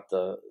take out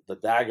the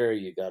dagger,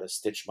 you gotta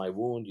stitch my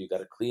wound, you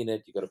gotta clean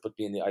it, you gotta put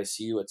me in the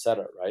ICU,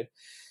 etc. Right?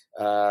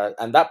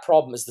 And that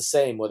problem is the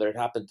same whether it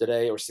happened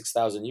today or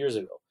 6,000 years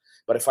ago.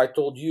 But if I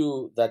told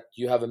you that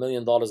you have $1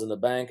 million in the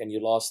bank and you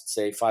lost,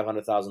 say,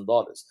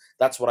 $500,000,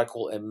 that's what I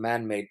call a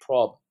man-made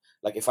problem.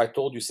 Like if I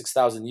told you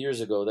 6,000 years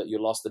ago that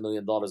you lost $1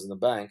 million in the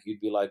bank, you'd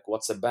be like,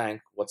 "What's a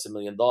bank? What's $1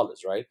 million?"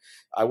 Right?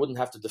 I wouldn't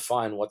have to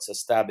define what's a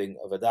stabbing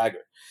of a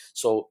dagger.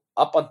 So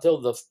up until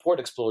the port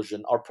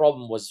explosion, our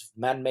problem was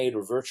man-made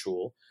or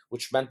virtual,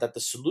 which meant that the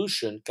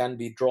solution can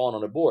be drawn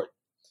on a board.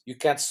 You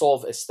can't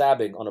solve a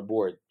stabbing on a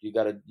board. You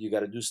gotta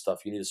do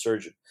stuff. You need a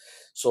surgeon.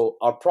 So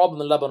our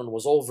problem in Lebanon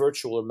was all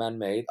virtual or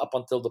man-made up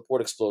until the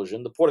port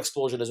explosion. The port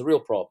explosion is a real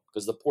problem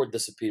because the port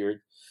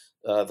disappeared,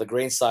 the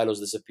grain silos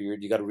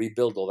disappeared. You got to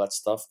rebuild all that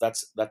stuff.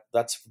 That's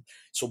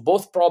so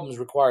both problems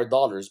require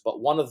dollars,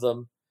 but one of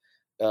them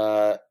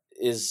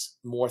is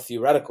more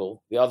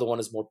theoretical. The other one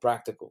is more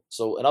practical.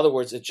 So in other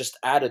words, it just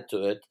added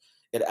to it.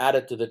 It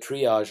added to the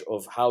triage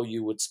of how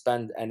you would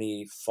spend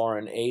any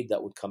foreign aid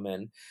that would come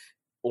in,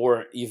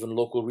 or even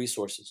local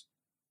resources.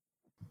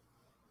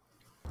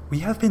 We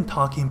have been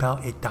talking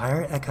about a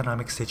dire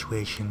economic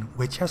situation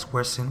which has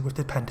worsened with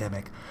the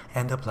pandemic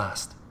and the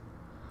blast.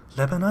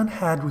 Lebanon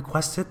had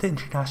requested the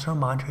International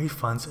Monetary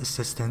Fund's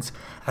assistance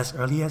as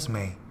early as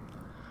May.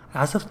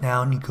 As of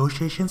now,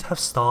 negotiations have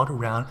stalled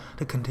around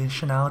the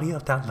conditionality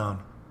of that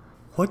loan.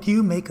 What do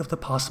you make of the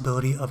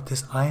possibility of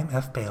this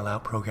IMF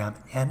bailout program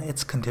and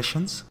its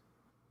conditions?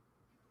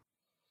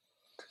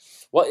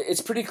 Well,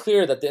 it's pretty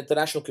clear that the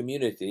international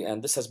community,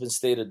 and this has been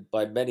stated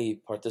by many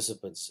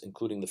participants,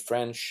 including the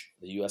French,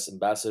 the U.S.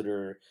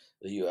 ambassador,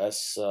 the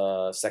U.S.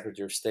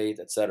 Secretary of State,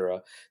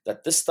 etc.,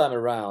 that this time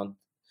around,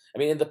 I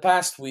mean, in the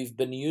past we've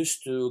been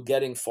used to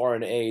getting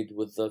foreign aid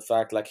with the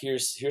fact like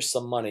here's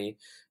some money,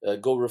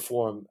 go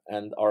reform,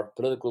 and our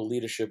political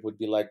leadership would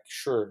be like,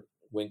 sure,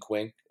 wink,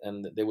 wink,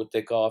 and they would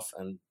take off,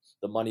 and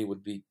the money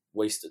would be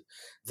wasted.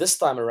 This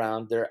time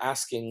around, they're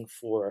asking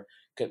for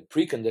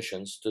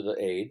preconditions to the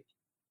aid,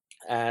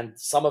 and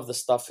some of the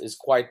stuff is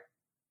quite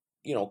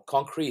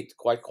concrete,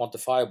 quite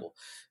quantifiable,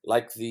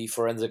 like the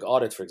forensic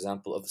audit, for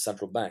example, of the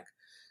central bank.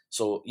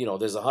 So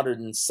there's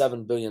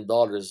 $107 billion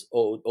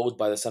owed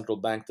by the central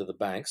bank to the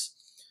banks,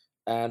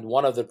 and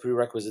one of the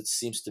prerequisites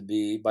seems to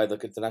be by the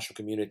international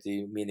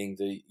community, meaning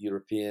the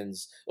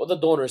Europeans or the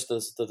donors to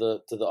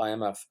the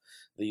IMF,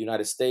 the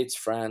United States,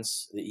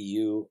 France, the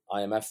EU,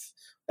 IMF.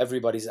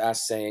 Everybody's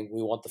asked, saying,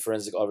 we want the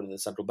forensic audit of the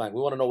central bank.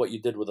 We want to know what you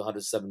did with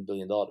 $107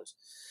 billion.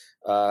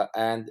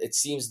 And it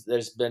seems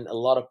there's been a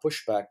lot of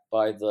pushback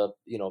by the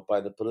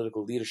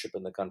political leadership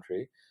in the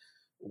country,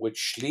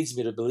 which leads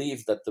me to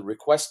believe that the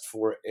request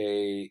for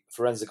a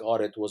forensic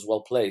audit was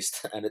well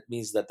placed, and it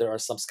means that there are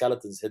some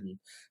skeletons hidden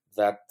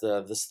that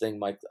this thing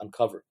might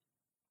uncover.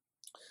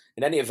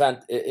 In any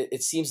event,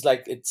 it seems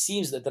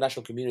the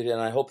international community,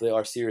 and I hope they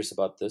are serious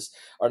about this,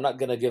 are not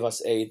going to give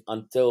us aid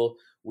until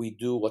we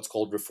do what's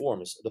called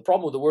reforms. The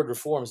problem with the word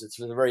reforms, it's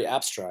very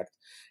abstract.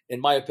 In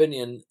my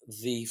opinion,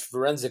 the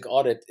forensic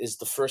audit is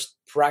the first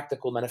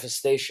practical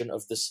manifestation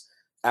of this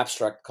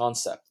abstract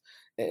concept.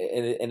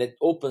 And it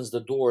opens the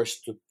doors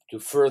to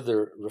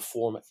further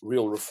reform,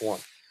 real reform.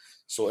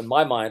 So in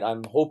my mind,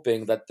 I'm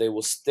hoping that they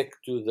will stick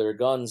to their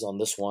guns on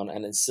this one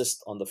and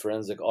insist on the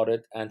forensic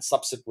audit and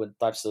subsequent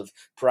types of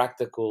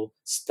practical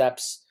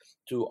steps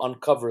to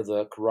uncover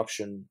the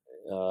corruption,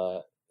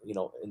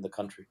 in the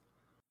country.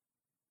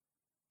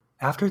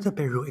 After the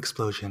Beirut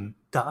explosion,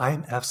 the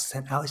IMF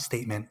sent out a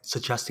statement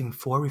suggesting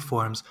 4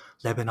 reforms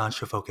Lebanon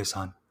should focus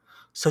on,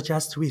 such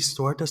as to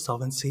restore the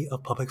solvency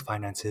of public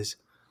finances,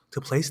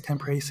 to place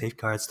temporary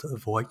safeguards to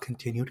avoid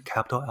continued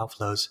capital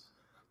outflows,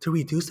 to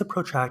reduce the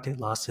protracted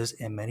losses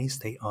in many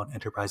state-owned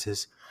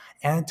enterprises,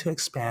 and to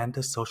expand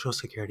the social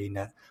security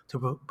net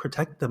to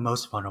protect the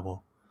most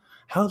vulnerable.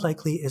 How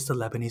likely is the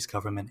Lebanese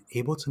government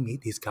able to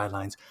meet these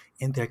guidelines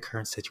in their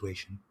current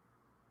situation?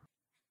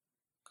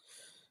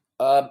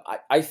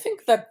 I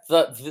think that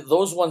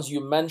those ones you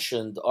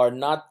mentioned are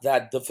not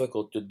that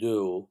difficult to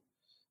do.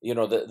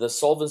 The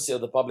solvency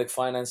of the public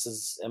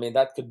finances, I mean,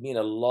 that could mean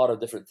a lot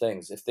of different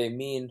things. If they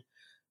mean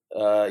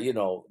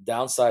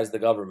downsize the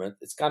government,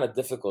 it's kind of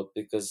difficult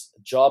because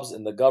jobs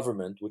in the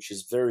government, which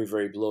is very,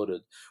 very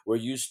bloated, we're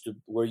used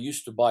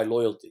to buy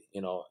loyalty.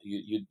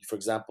 You for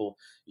example,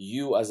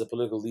 you as a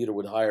political leader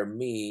would hire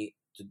me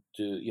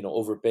to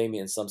overpay me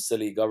in some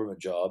silly government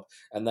job,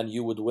 and then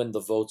you would win the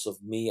votes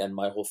of me and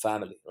my whole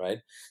family, right?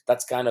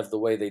 That's kind of the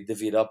way they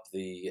divvied up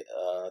the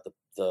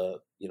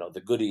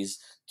goodies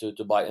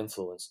to buy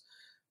influence.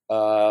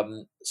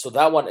 So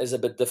that one is a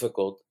bit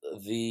difficult.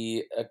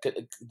 The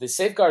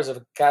safeguards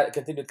of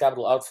continued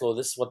capital outflow.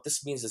 What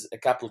this means is a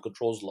capital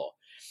controls law.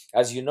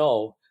 As you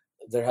know,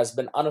 there has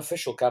been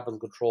unofficial capital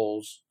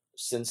controls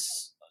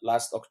since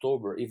last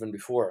October, even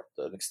before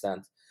to an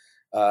extent.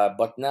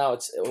 But now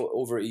it's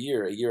over a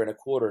year and a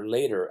quarter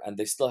later, and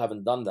they still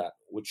haven't done that.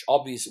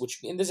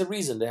 And there's a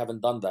reason they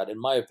haven't done that. In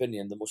my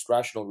opinion, the most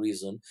rational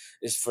reason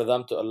is for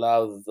them to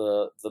allow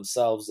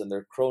themselves and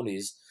their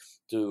cronies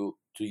to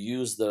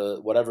use the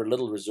whatever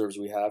little reserves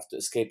we have to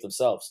escape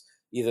themselves,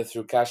 either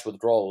through cash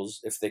withdrawals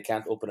if they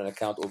can't open an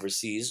account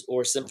overseas,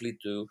 or simply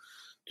to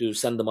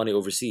send the money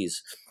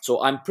overseas.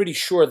 So I'm pretty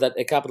sure that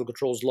a capital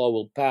controls law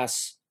will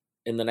pass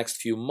in the next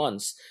few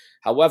months.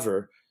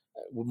 However,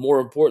 more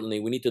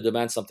importantly, we need to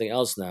demand something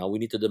else now. We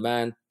need to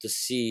demand to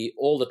see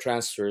all the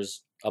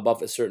transfers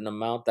above a certain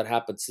amount that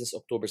happened since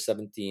October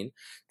 17,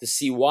 to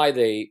see why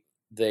they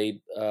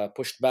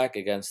pushed back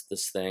against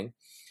this thing,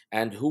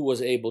 and who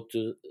was able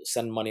to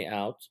send money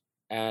out,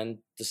 and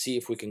to see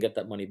if we can get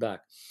that money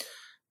back.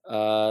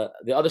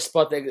 The other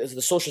spot is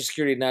the social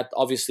security net.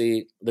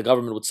 Obviously, the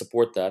government would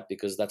support that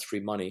because that's free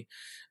money.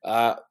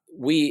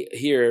 We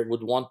here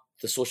would want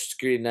the social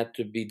security net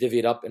to be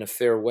divvied up in a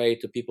fair way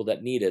to people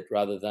that need it,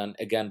 rather than,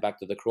 again, back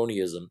to the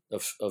cronyism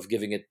of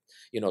giving it,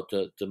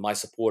 to my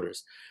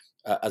supporters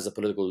as a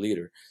political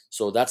leader.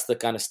 So that's the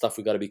kind of stuff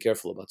we got to be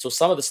careful about. So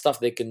some of the stuff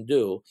they can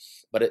do,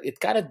 but it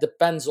kind of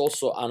depends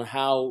also on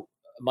how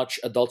much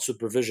adult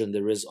supervision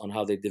there is on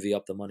how they divvy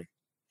up the money.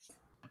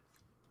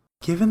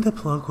 Given the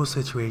political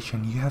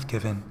situation you have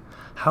given,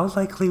 how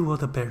likely will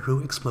the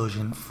Beirut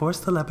explosion force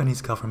the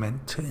Lebanese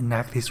government to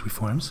enact these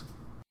reforms?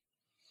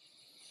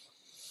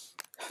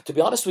 To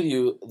be honest with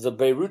you, the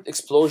Beirut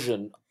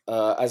explosion,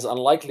 as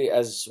unlikely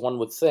as one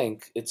would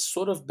think, it's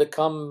sort of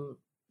become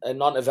a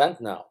non-event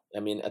now. I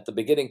mean, at the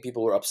beginning,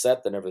 people were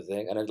upset and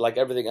everything, and like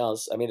everything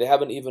else, I mean, they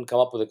haven't even come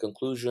up with a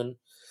conclusion.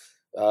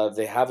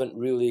 They haven't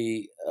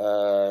really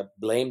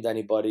blamed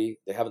anybody.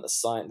 They haven't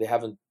assigned. They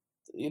haven't.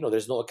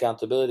 There's no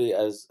accountability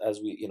as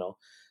we.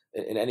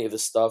 In any of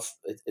this stuff.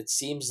 It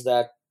seems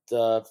that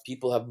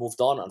people have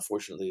moved on,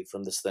 unfortunately,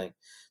 from this thing.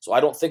 So I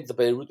don't think the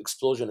Beirut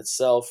explosion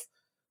itself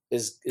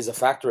is a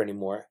factor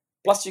anymore.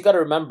 Plus, you got to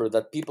remember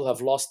that people have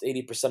lost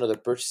 80% of their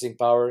purchasing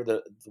power.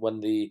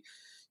 When the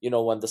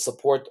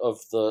support of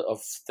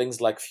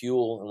things like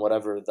fuel and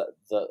whatever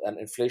and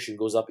inflation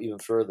goes up even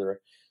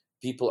further,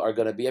 people are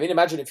going to be. I mean,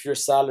 imagine if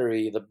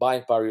the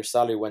buying power of your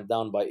salary went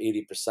down by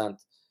 80%.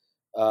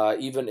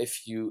 Even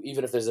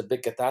if there's a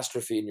big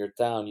catastrophe in your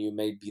town, you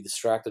may be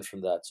distracted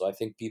from that. So I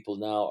think people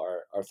now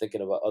are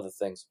thinking about other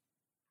things.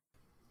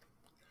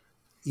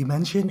 You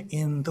mentioned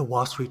in the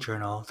Wall Street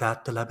Journal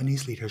that the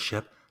Lebanese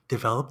leadership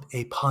developed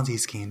a Ponzi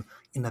scheme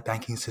in the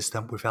banking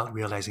system without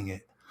realizing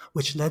it,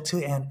 which led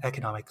to an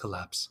economic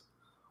collapse.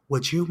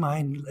 Would you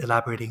mind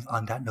elaborating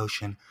on that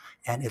notion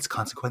and its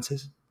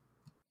consequences?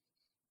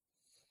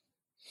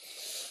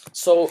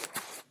 So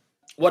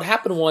what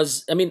happened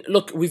was, I mean,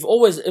 look, we've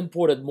always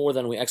imported more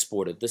than we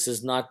exported. This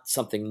is not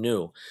something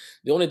new.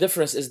 The only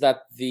difference is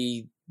that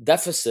the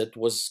deficit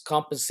was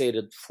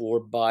compensated for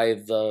by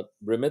the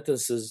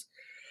remittances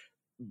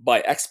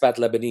by expat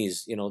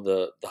Lebanese,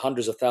 the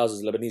hundreds of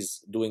thousands of Lebanese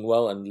doing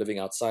well and living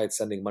outside,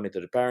 sending money to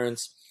their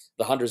parents,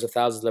 the hundreds of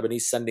thousands of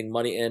Lebanese sending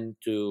money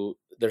into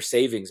their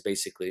savings,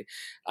 basically.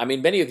 I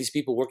mean, many of these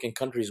people work in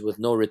countries with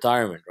no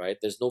retirement, right?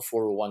 There's no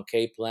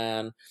 401k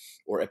plan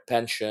or a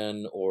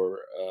pension or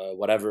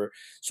whatever.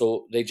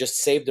 So they just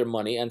saved their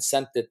money and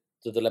sent it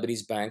to the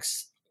Lebanese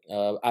banks,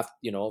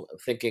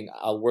 thinking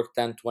I'll work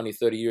 10, 20,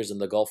 30 years in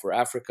the Gulf or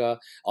Africa.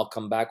 I'll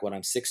come back when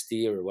I'm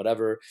 60 or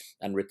whatever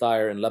and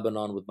retire in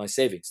Lebanon with my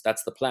savings.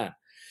 That's the plan.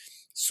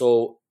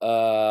 So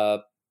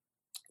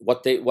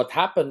what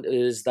happened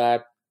is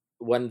that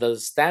when there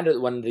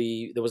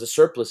was a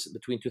surplus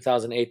between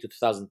 2008 to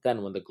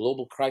 2010, when the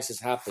global crisis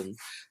happened,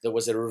 there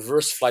was a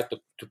reverse flight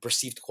to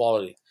perceived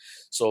quality.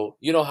 So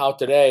you know how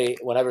today,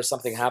 whenever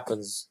something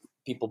happens,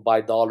 people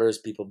buy dollars,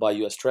 people buy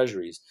U.S.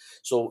 treasuries.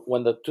 So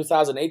when the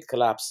 2008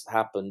 collapse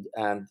happened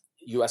and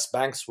U.S.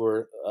 banks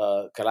were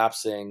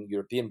collapsing,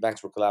 European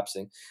banks were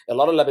collapsing, a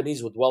lot of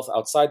Lebanese with wealth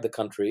outside the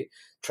country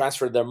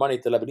transferred their money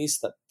to Lebanese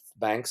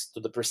banks, to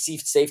the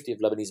perceived safety of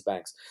Lebanese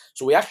banks.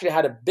 So we actually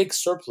had a big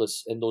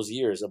surplus in those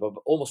years of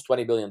almost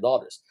 $20 billion.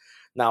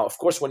 Now, of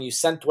course, when you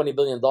send $20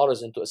 billion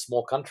into a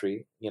small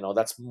country,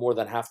 that's more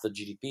than half the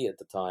GDP at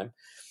the time.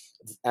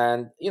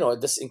 And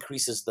this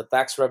increases the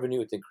tax revenue,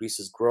 it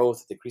increases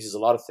growth, it increases a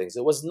lot of things.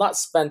 It was not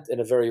spent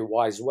in a very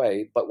wise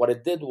way, but what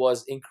it did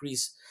was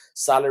increase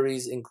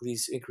salaries,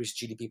 increase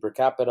GDP per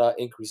capita,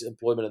 increase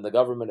employment in the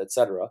government,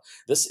 etc.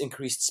 This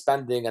increased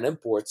spending and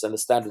imports and the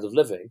standard of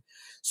living.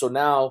 So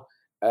now,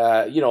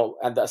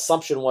 and the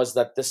assumption was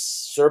that this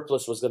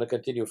surplus was going to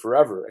continue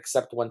forever,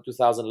 except when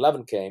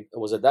 2011 came, it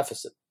was a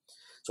deficit.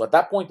 So at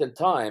that point in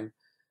time,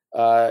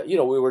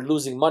 we were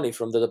losing money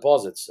from the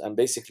deposits, and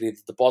basically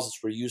the deposits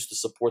were used to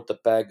support the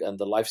peg and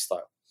the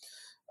lifestyle.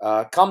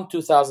 Come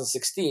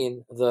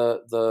 2016,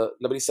 the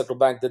Lebanese Central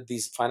Bank did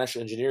these financial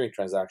engineering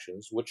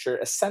transactions, which are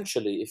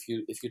essentially, if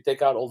you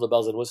take out all the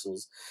bells and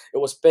whistles, it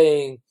was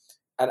paying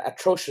an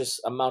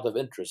atrocious amount of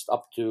interest,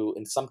 up to,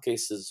 in some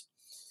cases,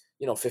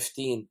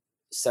 15,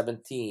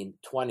 17,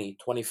 20,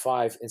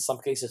 25, in some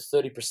cases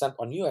 30%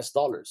 on US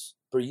dollars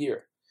per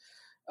year,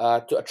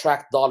 to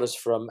attract dollars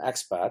from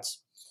expats.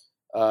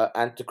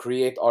 And to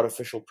create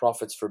artificial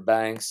profits for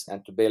banks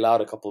and to bail out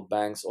a couple of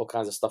banks, all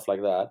kinds of stuff like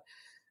that.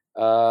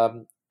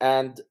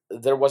 And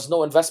there was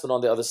no investment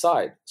on the other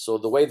side. So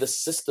the way the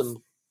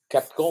system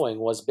kept going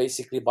was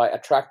basically by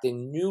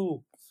attracting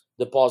new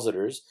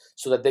depositors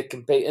so that they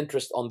can pay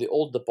interest on the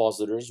old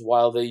depositors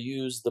while they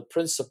use the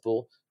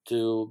principal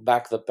to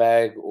back the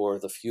peg or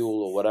the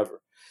fuel or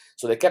whatever.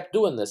 So they kept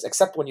doing this,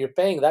 except when you're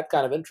paying that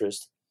kind of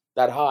interest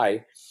that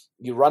high,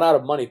 you run out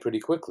of money pretty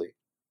quickly.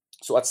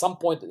 So at some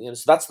point,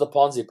 so that's the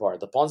Ponzi part.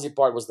 The Ponzi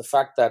part was the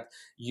fact that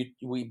we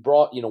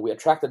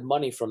attracted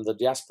money from the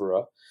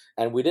diaspora,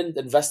 and we didn't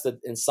invest it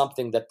in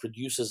something that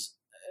produces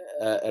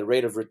a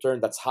rate of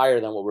return that's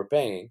higher than what we're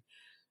paying.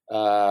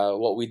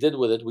 What we did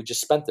with it, we just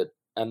spent it,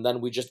 and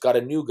then we just got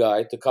a new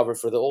guy to cover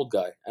for the old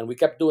guy, and we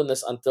kept doing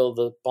this until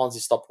the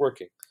Ponzi stopped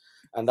working,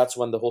 and that's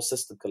when the whole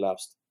system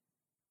collapsed.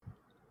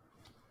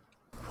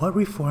 What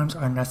reforms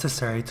are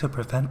necessary to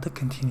prevent the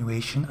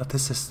continuation of the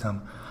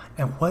system,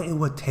 and what it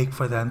would take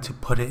for them to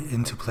put it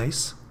into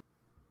place?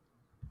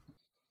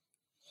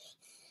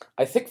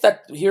 I think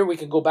that here we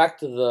can go back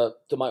to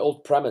my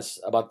old premise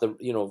about the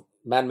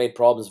man-made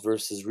problems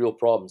versus real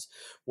problems.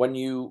 When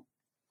you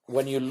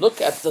look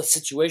at the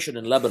situation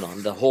in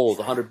Lebanon, the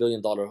 $100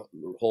 billion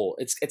hole,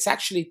 it's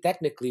actually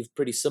technically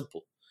pretty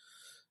simple.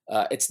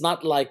 It's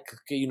not like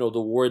the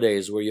war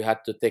days where you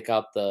had to take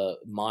out the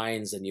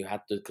mines and you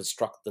had to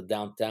construct the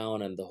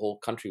downtown and the whole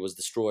country was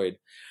destroyed.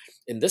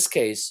 In this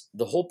case,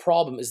 the whole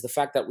problem is the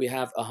fact that we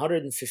have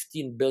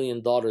 $115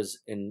 billion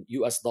in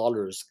US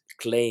dollars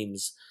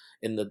claims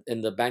in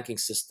the banking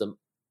system,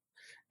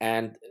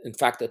 and in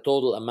fact a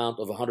total amount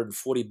of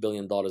 $140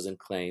 billion in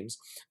claims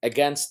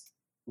against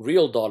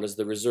real dollars,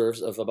 the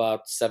reserves of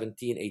about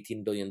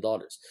 $18 billion.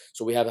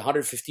 So we have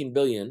 115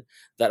 billion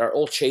that are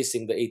all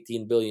chasing the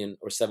 18 billion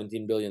or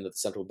 17 billion that the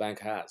central bank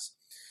has.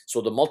 So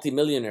the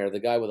multimillionaire, the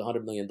guy with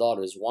 $100 million,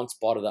 wants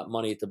part of that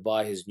money to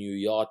buy his new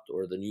yacht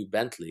or the new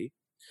Bentley.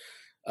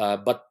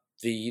 But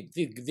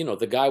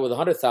the guy with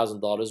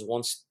 $100,000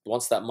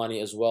 wants that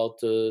money as well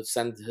to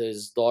send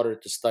his daughter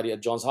to study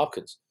at Johns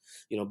Hopkins.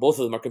 Both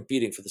of them are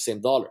competing for the same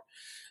dollar.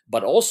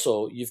 But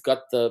also, you've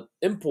got the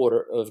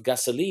importer of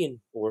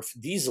gasoline or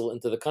diesel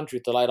into the country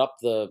to light up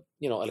the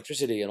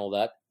electricity and all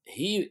that.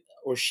 He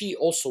or she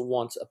also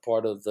wants a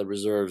part of the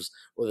reserves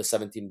or the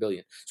 17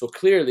 billion. So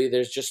clearly,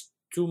 there's just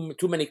too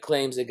many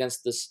claims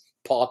against this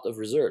pot of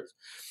reserves.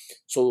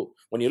 So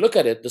when you look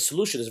at it, the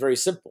solution is very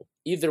simple.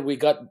 Either we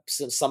got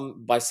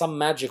by some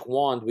magic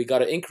wand, we got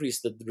to increase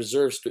the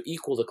reserves to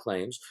equal the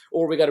claims,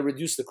 or we got to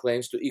reduce the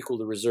claims to equal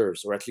the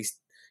reserves, or at least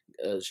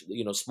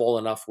small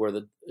enough where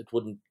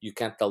you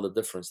can't tell the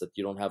difference, that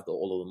you don't have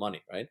all of the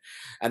money, right?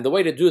 And the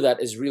way to do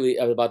that is really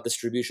about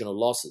distribution of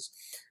losses.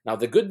 Now,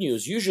 the good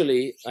news,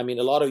 usually, a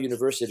lot of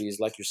universities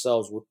like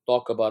yourselves would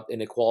talk about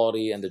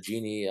inequality and the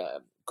Gini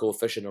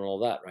coefficient and all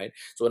that, right?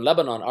 So in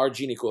Lebanon, our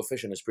Gini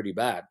coefficient is pretty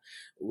bad.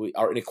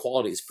 Our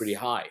inequality is pretty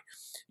high.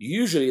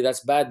 Usually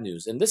that's bad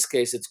news. In this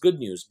case, it's good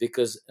news,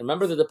 because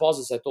remember the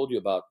deposits I told you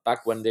about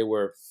back when they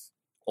were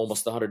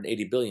almost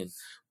 180 billion?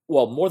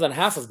 Well, more than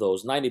half of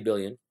those, 90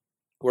 billion,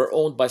 were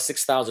owned by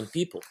 6,000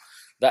 people.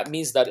 That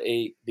means that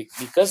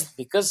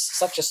because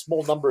such a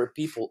small number of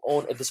people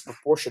own a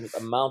disproportionate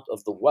amount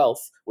of the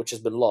wealth which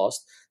has been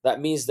lost, that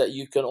means that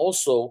you can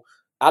also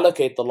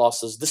allocate the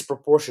losses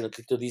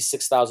disproportionately to these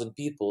 6,000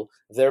 people,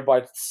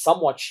 thereby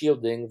somewhat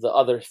shielding the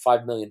other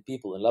 5 million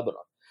people in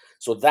Lebanon.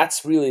 So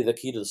that's really the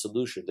key to the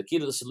solution. The key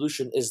to the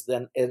solution is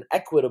then an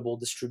equitable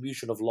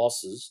distribution of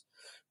losses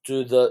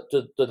to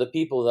the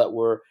people that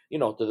were,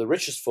 to the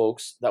richest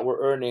folks that were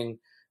earning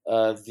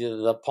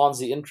the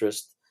Ponzi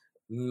interest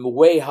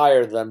way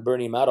higher than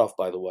Bernie Madoff,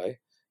 by the way.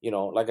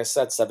 Like I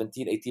said,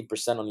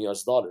 17-18% on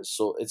US dollars.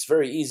 So it's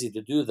very easy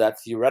to do that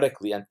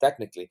theoretically and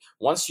technically.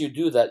 Once you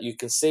do that, you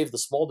can save the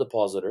small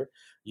depositor,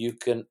 you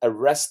can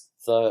arrest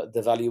the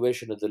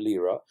devaluation of the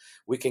lira,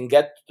 we can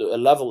get to a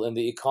level in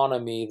the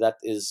economy that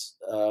is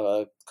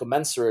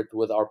commensurate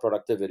with our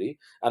productivity,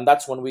 and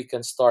that's when we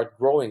can start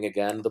growing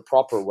again the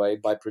proper way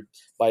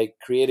by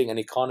creating an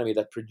economy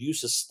that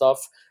produces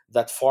stuff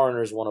that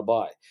foreigners want to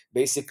buy.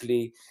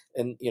 Basically,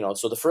 and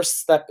so the first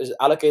step is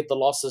allocate the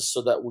losses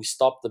so that we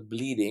stop the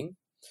bleeding.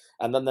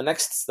 And then the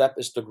next step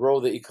is to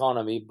grow the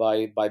economy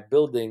by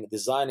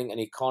designing an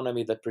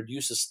economy that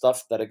produces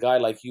stuff that a guy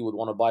like you would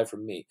want to buy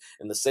from me.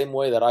 In the same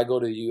way that I go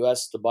to the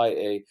US to buy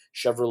a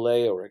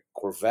Chevrolet or a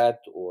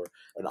Corvette or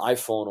an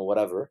iPhone or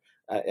whatever,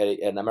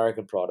 an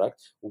American product,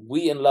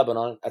 we in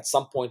Lebanon at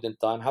some point in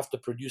time have to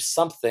produce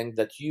something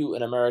that you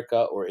in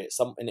America or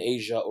some in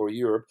Asia or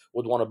Europe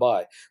would want to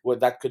buy. Well,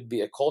 that could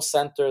be a call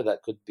center,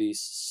 that could be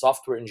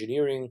software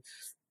engineering,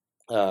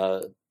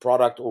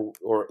 product,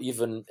 or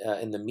even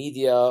in the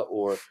media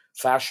or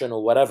fashion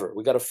or whatever.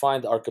 We got to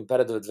find our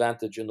competitive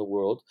advantage in the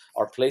world,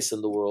 our place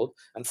in the world,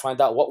 and find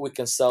out what we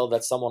can sell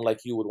that someone like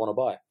you would want to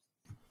buy.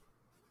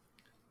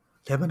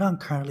 Lebanon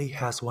currently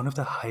has one of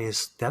the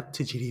highest debt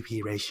to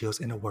GDP ratios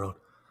in the world.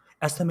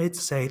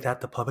 Estimates say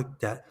that the public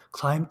debt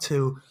climbed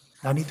to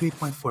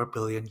 $93.4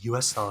 billion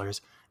US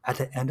dollars at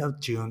the end of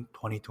June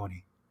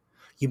 2020.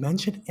 You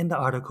mentioned in the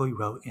article you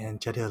wrote in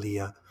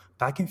Jadaliyya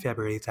back in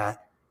February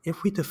that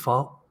if we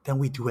default, then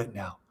we do it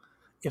now.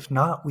 If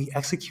not, we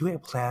execute a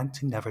plan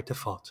to never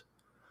default.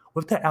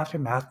 With the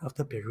aftermath of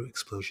the Beirut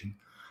explosion,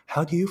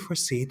 how do you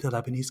foresee the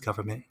Lebanese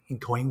government in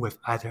going with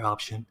either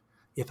option,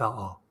 if at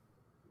all?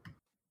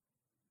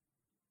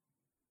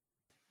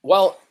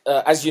 Well,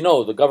 as you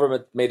know, the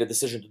government made a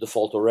decision to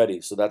default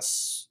already, so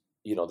that's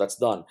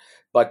done.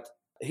 But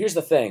here's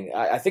the thing: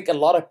 I think a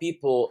lot of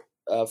people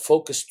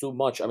focus too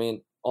much. I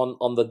mean,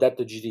 on the debt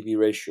to GDP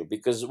ratio,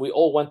 because we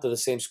all went to the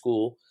same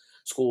schools.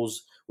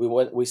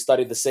 We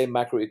studied the same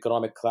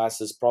macroeconomic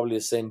classes, probably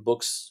the same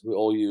books we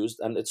all used,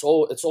 and it's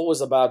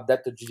always about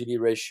debt to GDP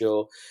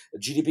ratio,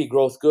 GDP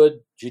growth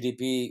good,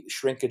 GDP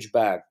shrinkage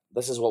bad.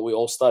 This is what we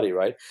all study,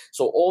 right?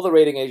 So all the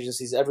rating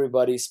agencies,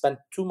 everybody spent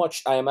too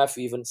much, IMF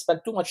even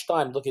spent too much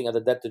time looking at the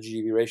debt to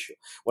GDP ratio.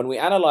 When we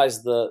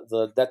analyze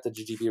the debt to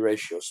GDP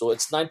ratio, so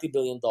it's $90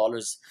 billion.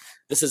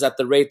 This is at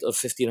the rate of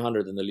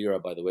 1,500 in the lira,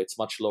 by the way. It's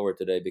much lower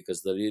today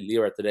because the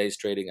lira today is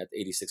trading at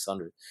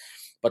 8,600.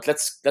 But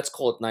let's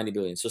call it 90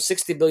 billion. So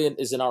 60 billion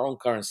is in our own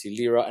currency,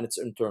 lira, and it's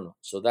internal.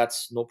 So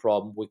that's no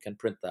problem. We can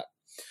print that.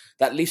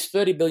 That leaves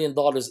 $30 billion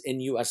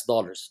in US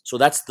dollars. So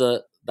that's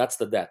the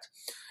debt.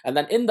 And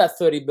then in that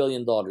 $30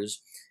 billion,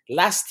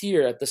 last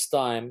year at this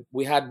time,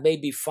 we had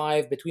maybe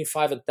between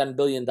 5 and 10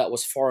 billion that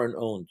was foreign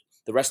owned.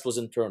 The rest was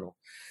internal.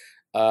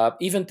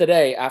 Even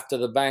today, after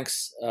the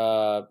banks,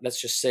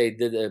 let's just say,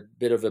 did a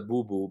bit of a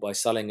boo-boo by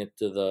selling it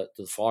to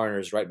the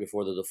foreigners right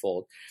before the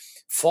default,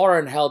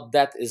 foreign held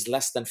debt is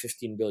less than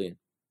 $15 billion.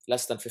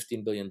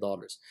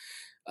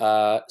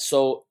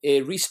 So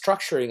a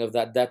restructuring of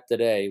that debt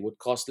today would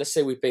cost, let's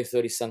say we pay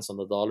 30 cents on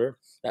the dollar.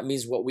 That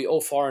means what we owe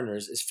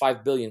foreigners is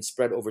 $5 billion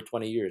spread over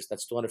 20 years.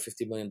 That's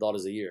 $250 million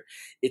a year.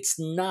 It's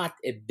not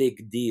a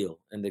big deal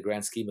in the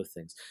grand scheme of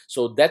things.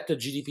 So debt to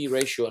GDP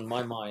ratio, in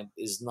my mind,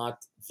 is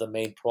not the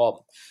main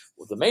problem.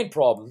 Well, the main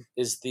problem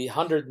is the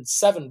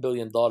 $107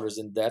 billion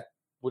in debt,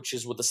 which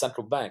is with the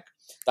central bank.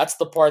 That's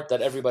the part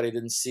that everybody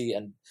didn't see,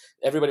 and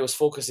everybody was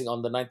focusing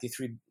on the 90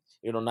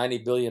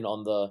 billion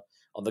on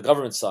the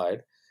government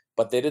side,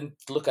 but they didn't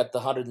look at the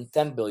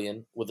 110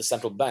 billion with the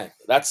central bank.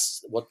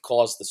 That's what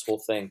caused this whole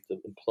thing to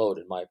implode,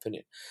 in my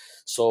opinion.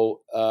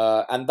 So,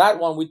 and that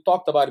one, we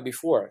talked about it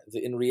before.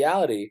 In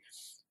reality,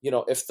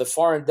 if the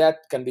foreign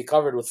debt can be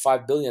covered with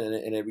 5 billion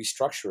in a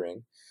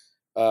restructuring,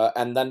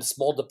 and then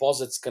small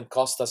deposits can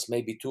cost us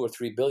maybe 2 or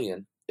 3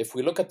 billion. If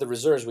we look at the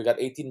reserves, we got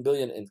 18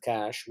 billion in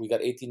cash, we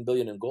got 18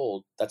 billion in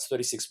gold. That's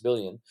 36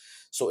 billion.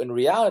 So in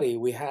reality,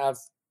 we have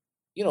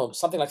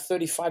something like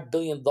 $35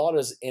 billion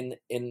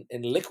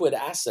in liquid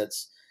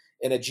assets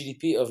in a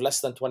GDP of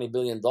less than $20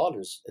 billion.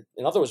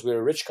 In other words, we're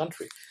a rich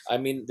country. I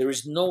mean, there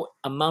is no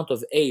amount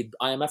of aid,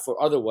 IMF or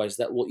otherwise,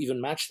 that will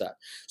even match that.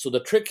 So the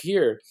trick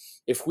here,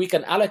 if we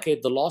can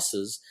allocate the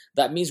losses,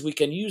 that means we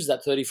can use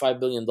that $35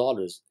 billion,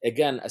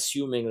 again,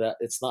 assuming that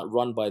it's not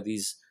run by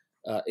these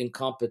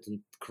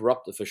incompetent,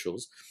 corrupt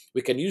officials.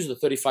 We can use the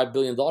 $35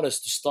 billion to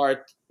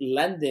start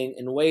lending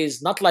in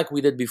ways not like we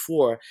did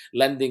before,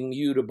 lending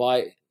me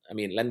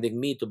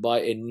to buy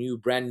a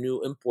brand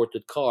new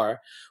imported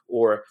car,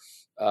 or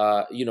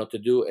to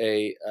do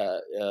a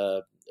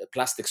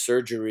plastic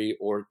surgery,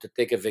 or to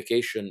take a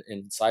vacation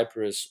in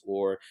Cyprus,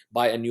 or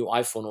buy a new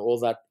iPhone, or all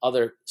that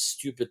other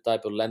stupid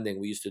type of lending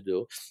we used to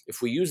do.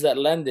 If we use that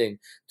lending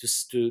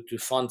to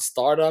fund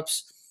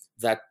startups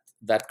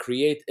that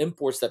create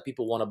imports that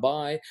people want to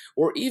buy,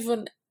 or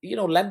even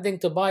lending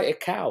to buy a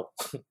cow.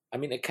 I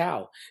mean, a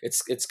cow.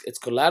 It's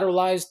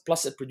collateralized,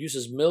 plus it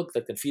produces milk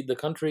that can feed the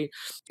country.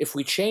 If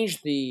we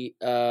change the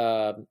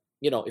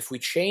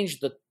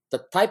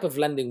type of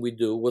lending we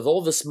do with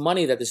all this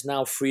money that is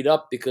now freed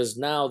up, because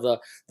now the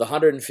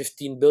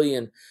 115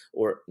 billion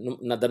or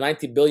the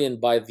 90 billion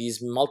by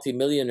these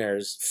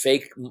multimillionaires,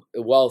 fake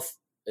wealth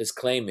is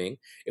claiming.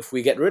 If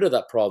we get rid of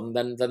that problem,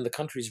 then the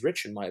country's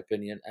rich, in my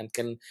opinion, and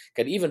can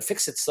even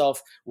fix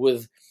itself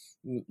with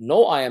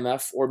no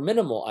IMF or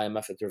minimal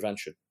IMF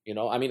intervention.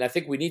 I mean, I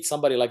think we need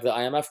somebody like the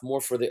IMF more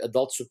for the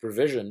adult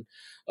supervision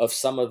of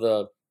some of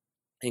the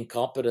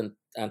incompetent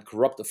and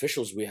corrupt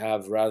officials we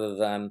have, rather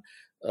than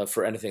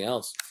for anything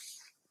else.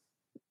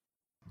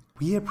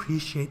 We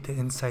appreciate the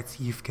insights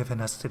you've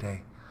given us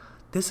today.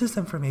 This is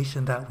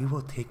information that we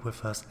will take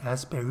with us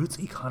as Beirut's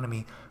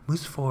economy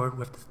moves forward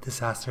with the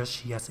disasters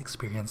she has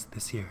experienced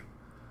this year.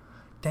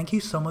 Thank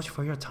you so much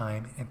for your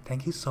time, and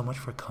thank you so much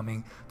for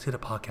coming to the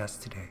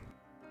podcast today.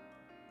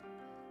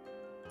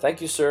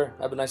 Thank you, sir.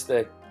 Have a nice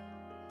day.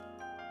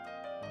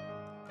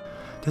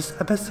 This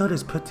episode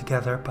is put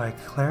together by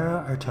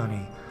Clara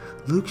Artoni,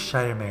 Luke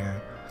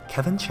Scheidemeyer,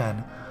 Kevin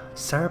Chen,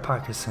 Sarah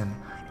Parkinson,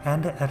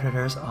 and the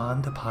editors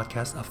on the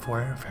podcast of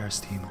Foreign Affairs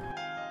team.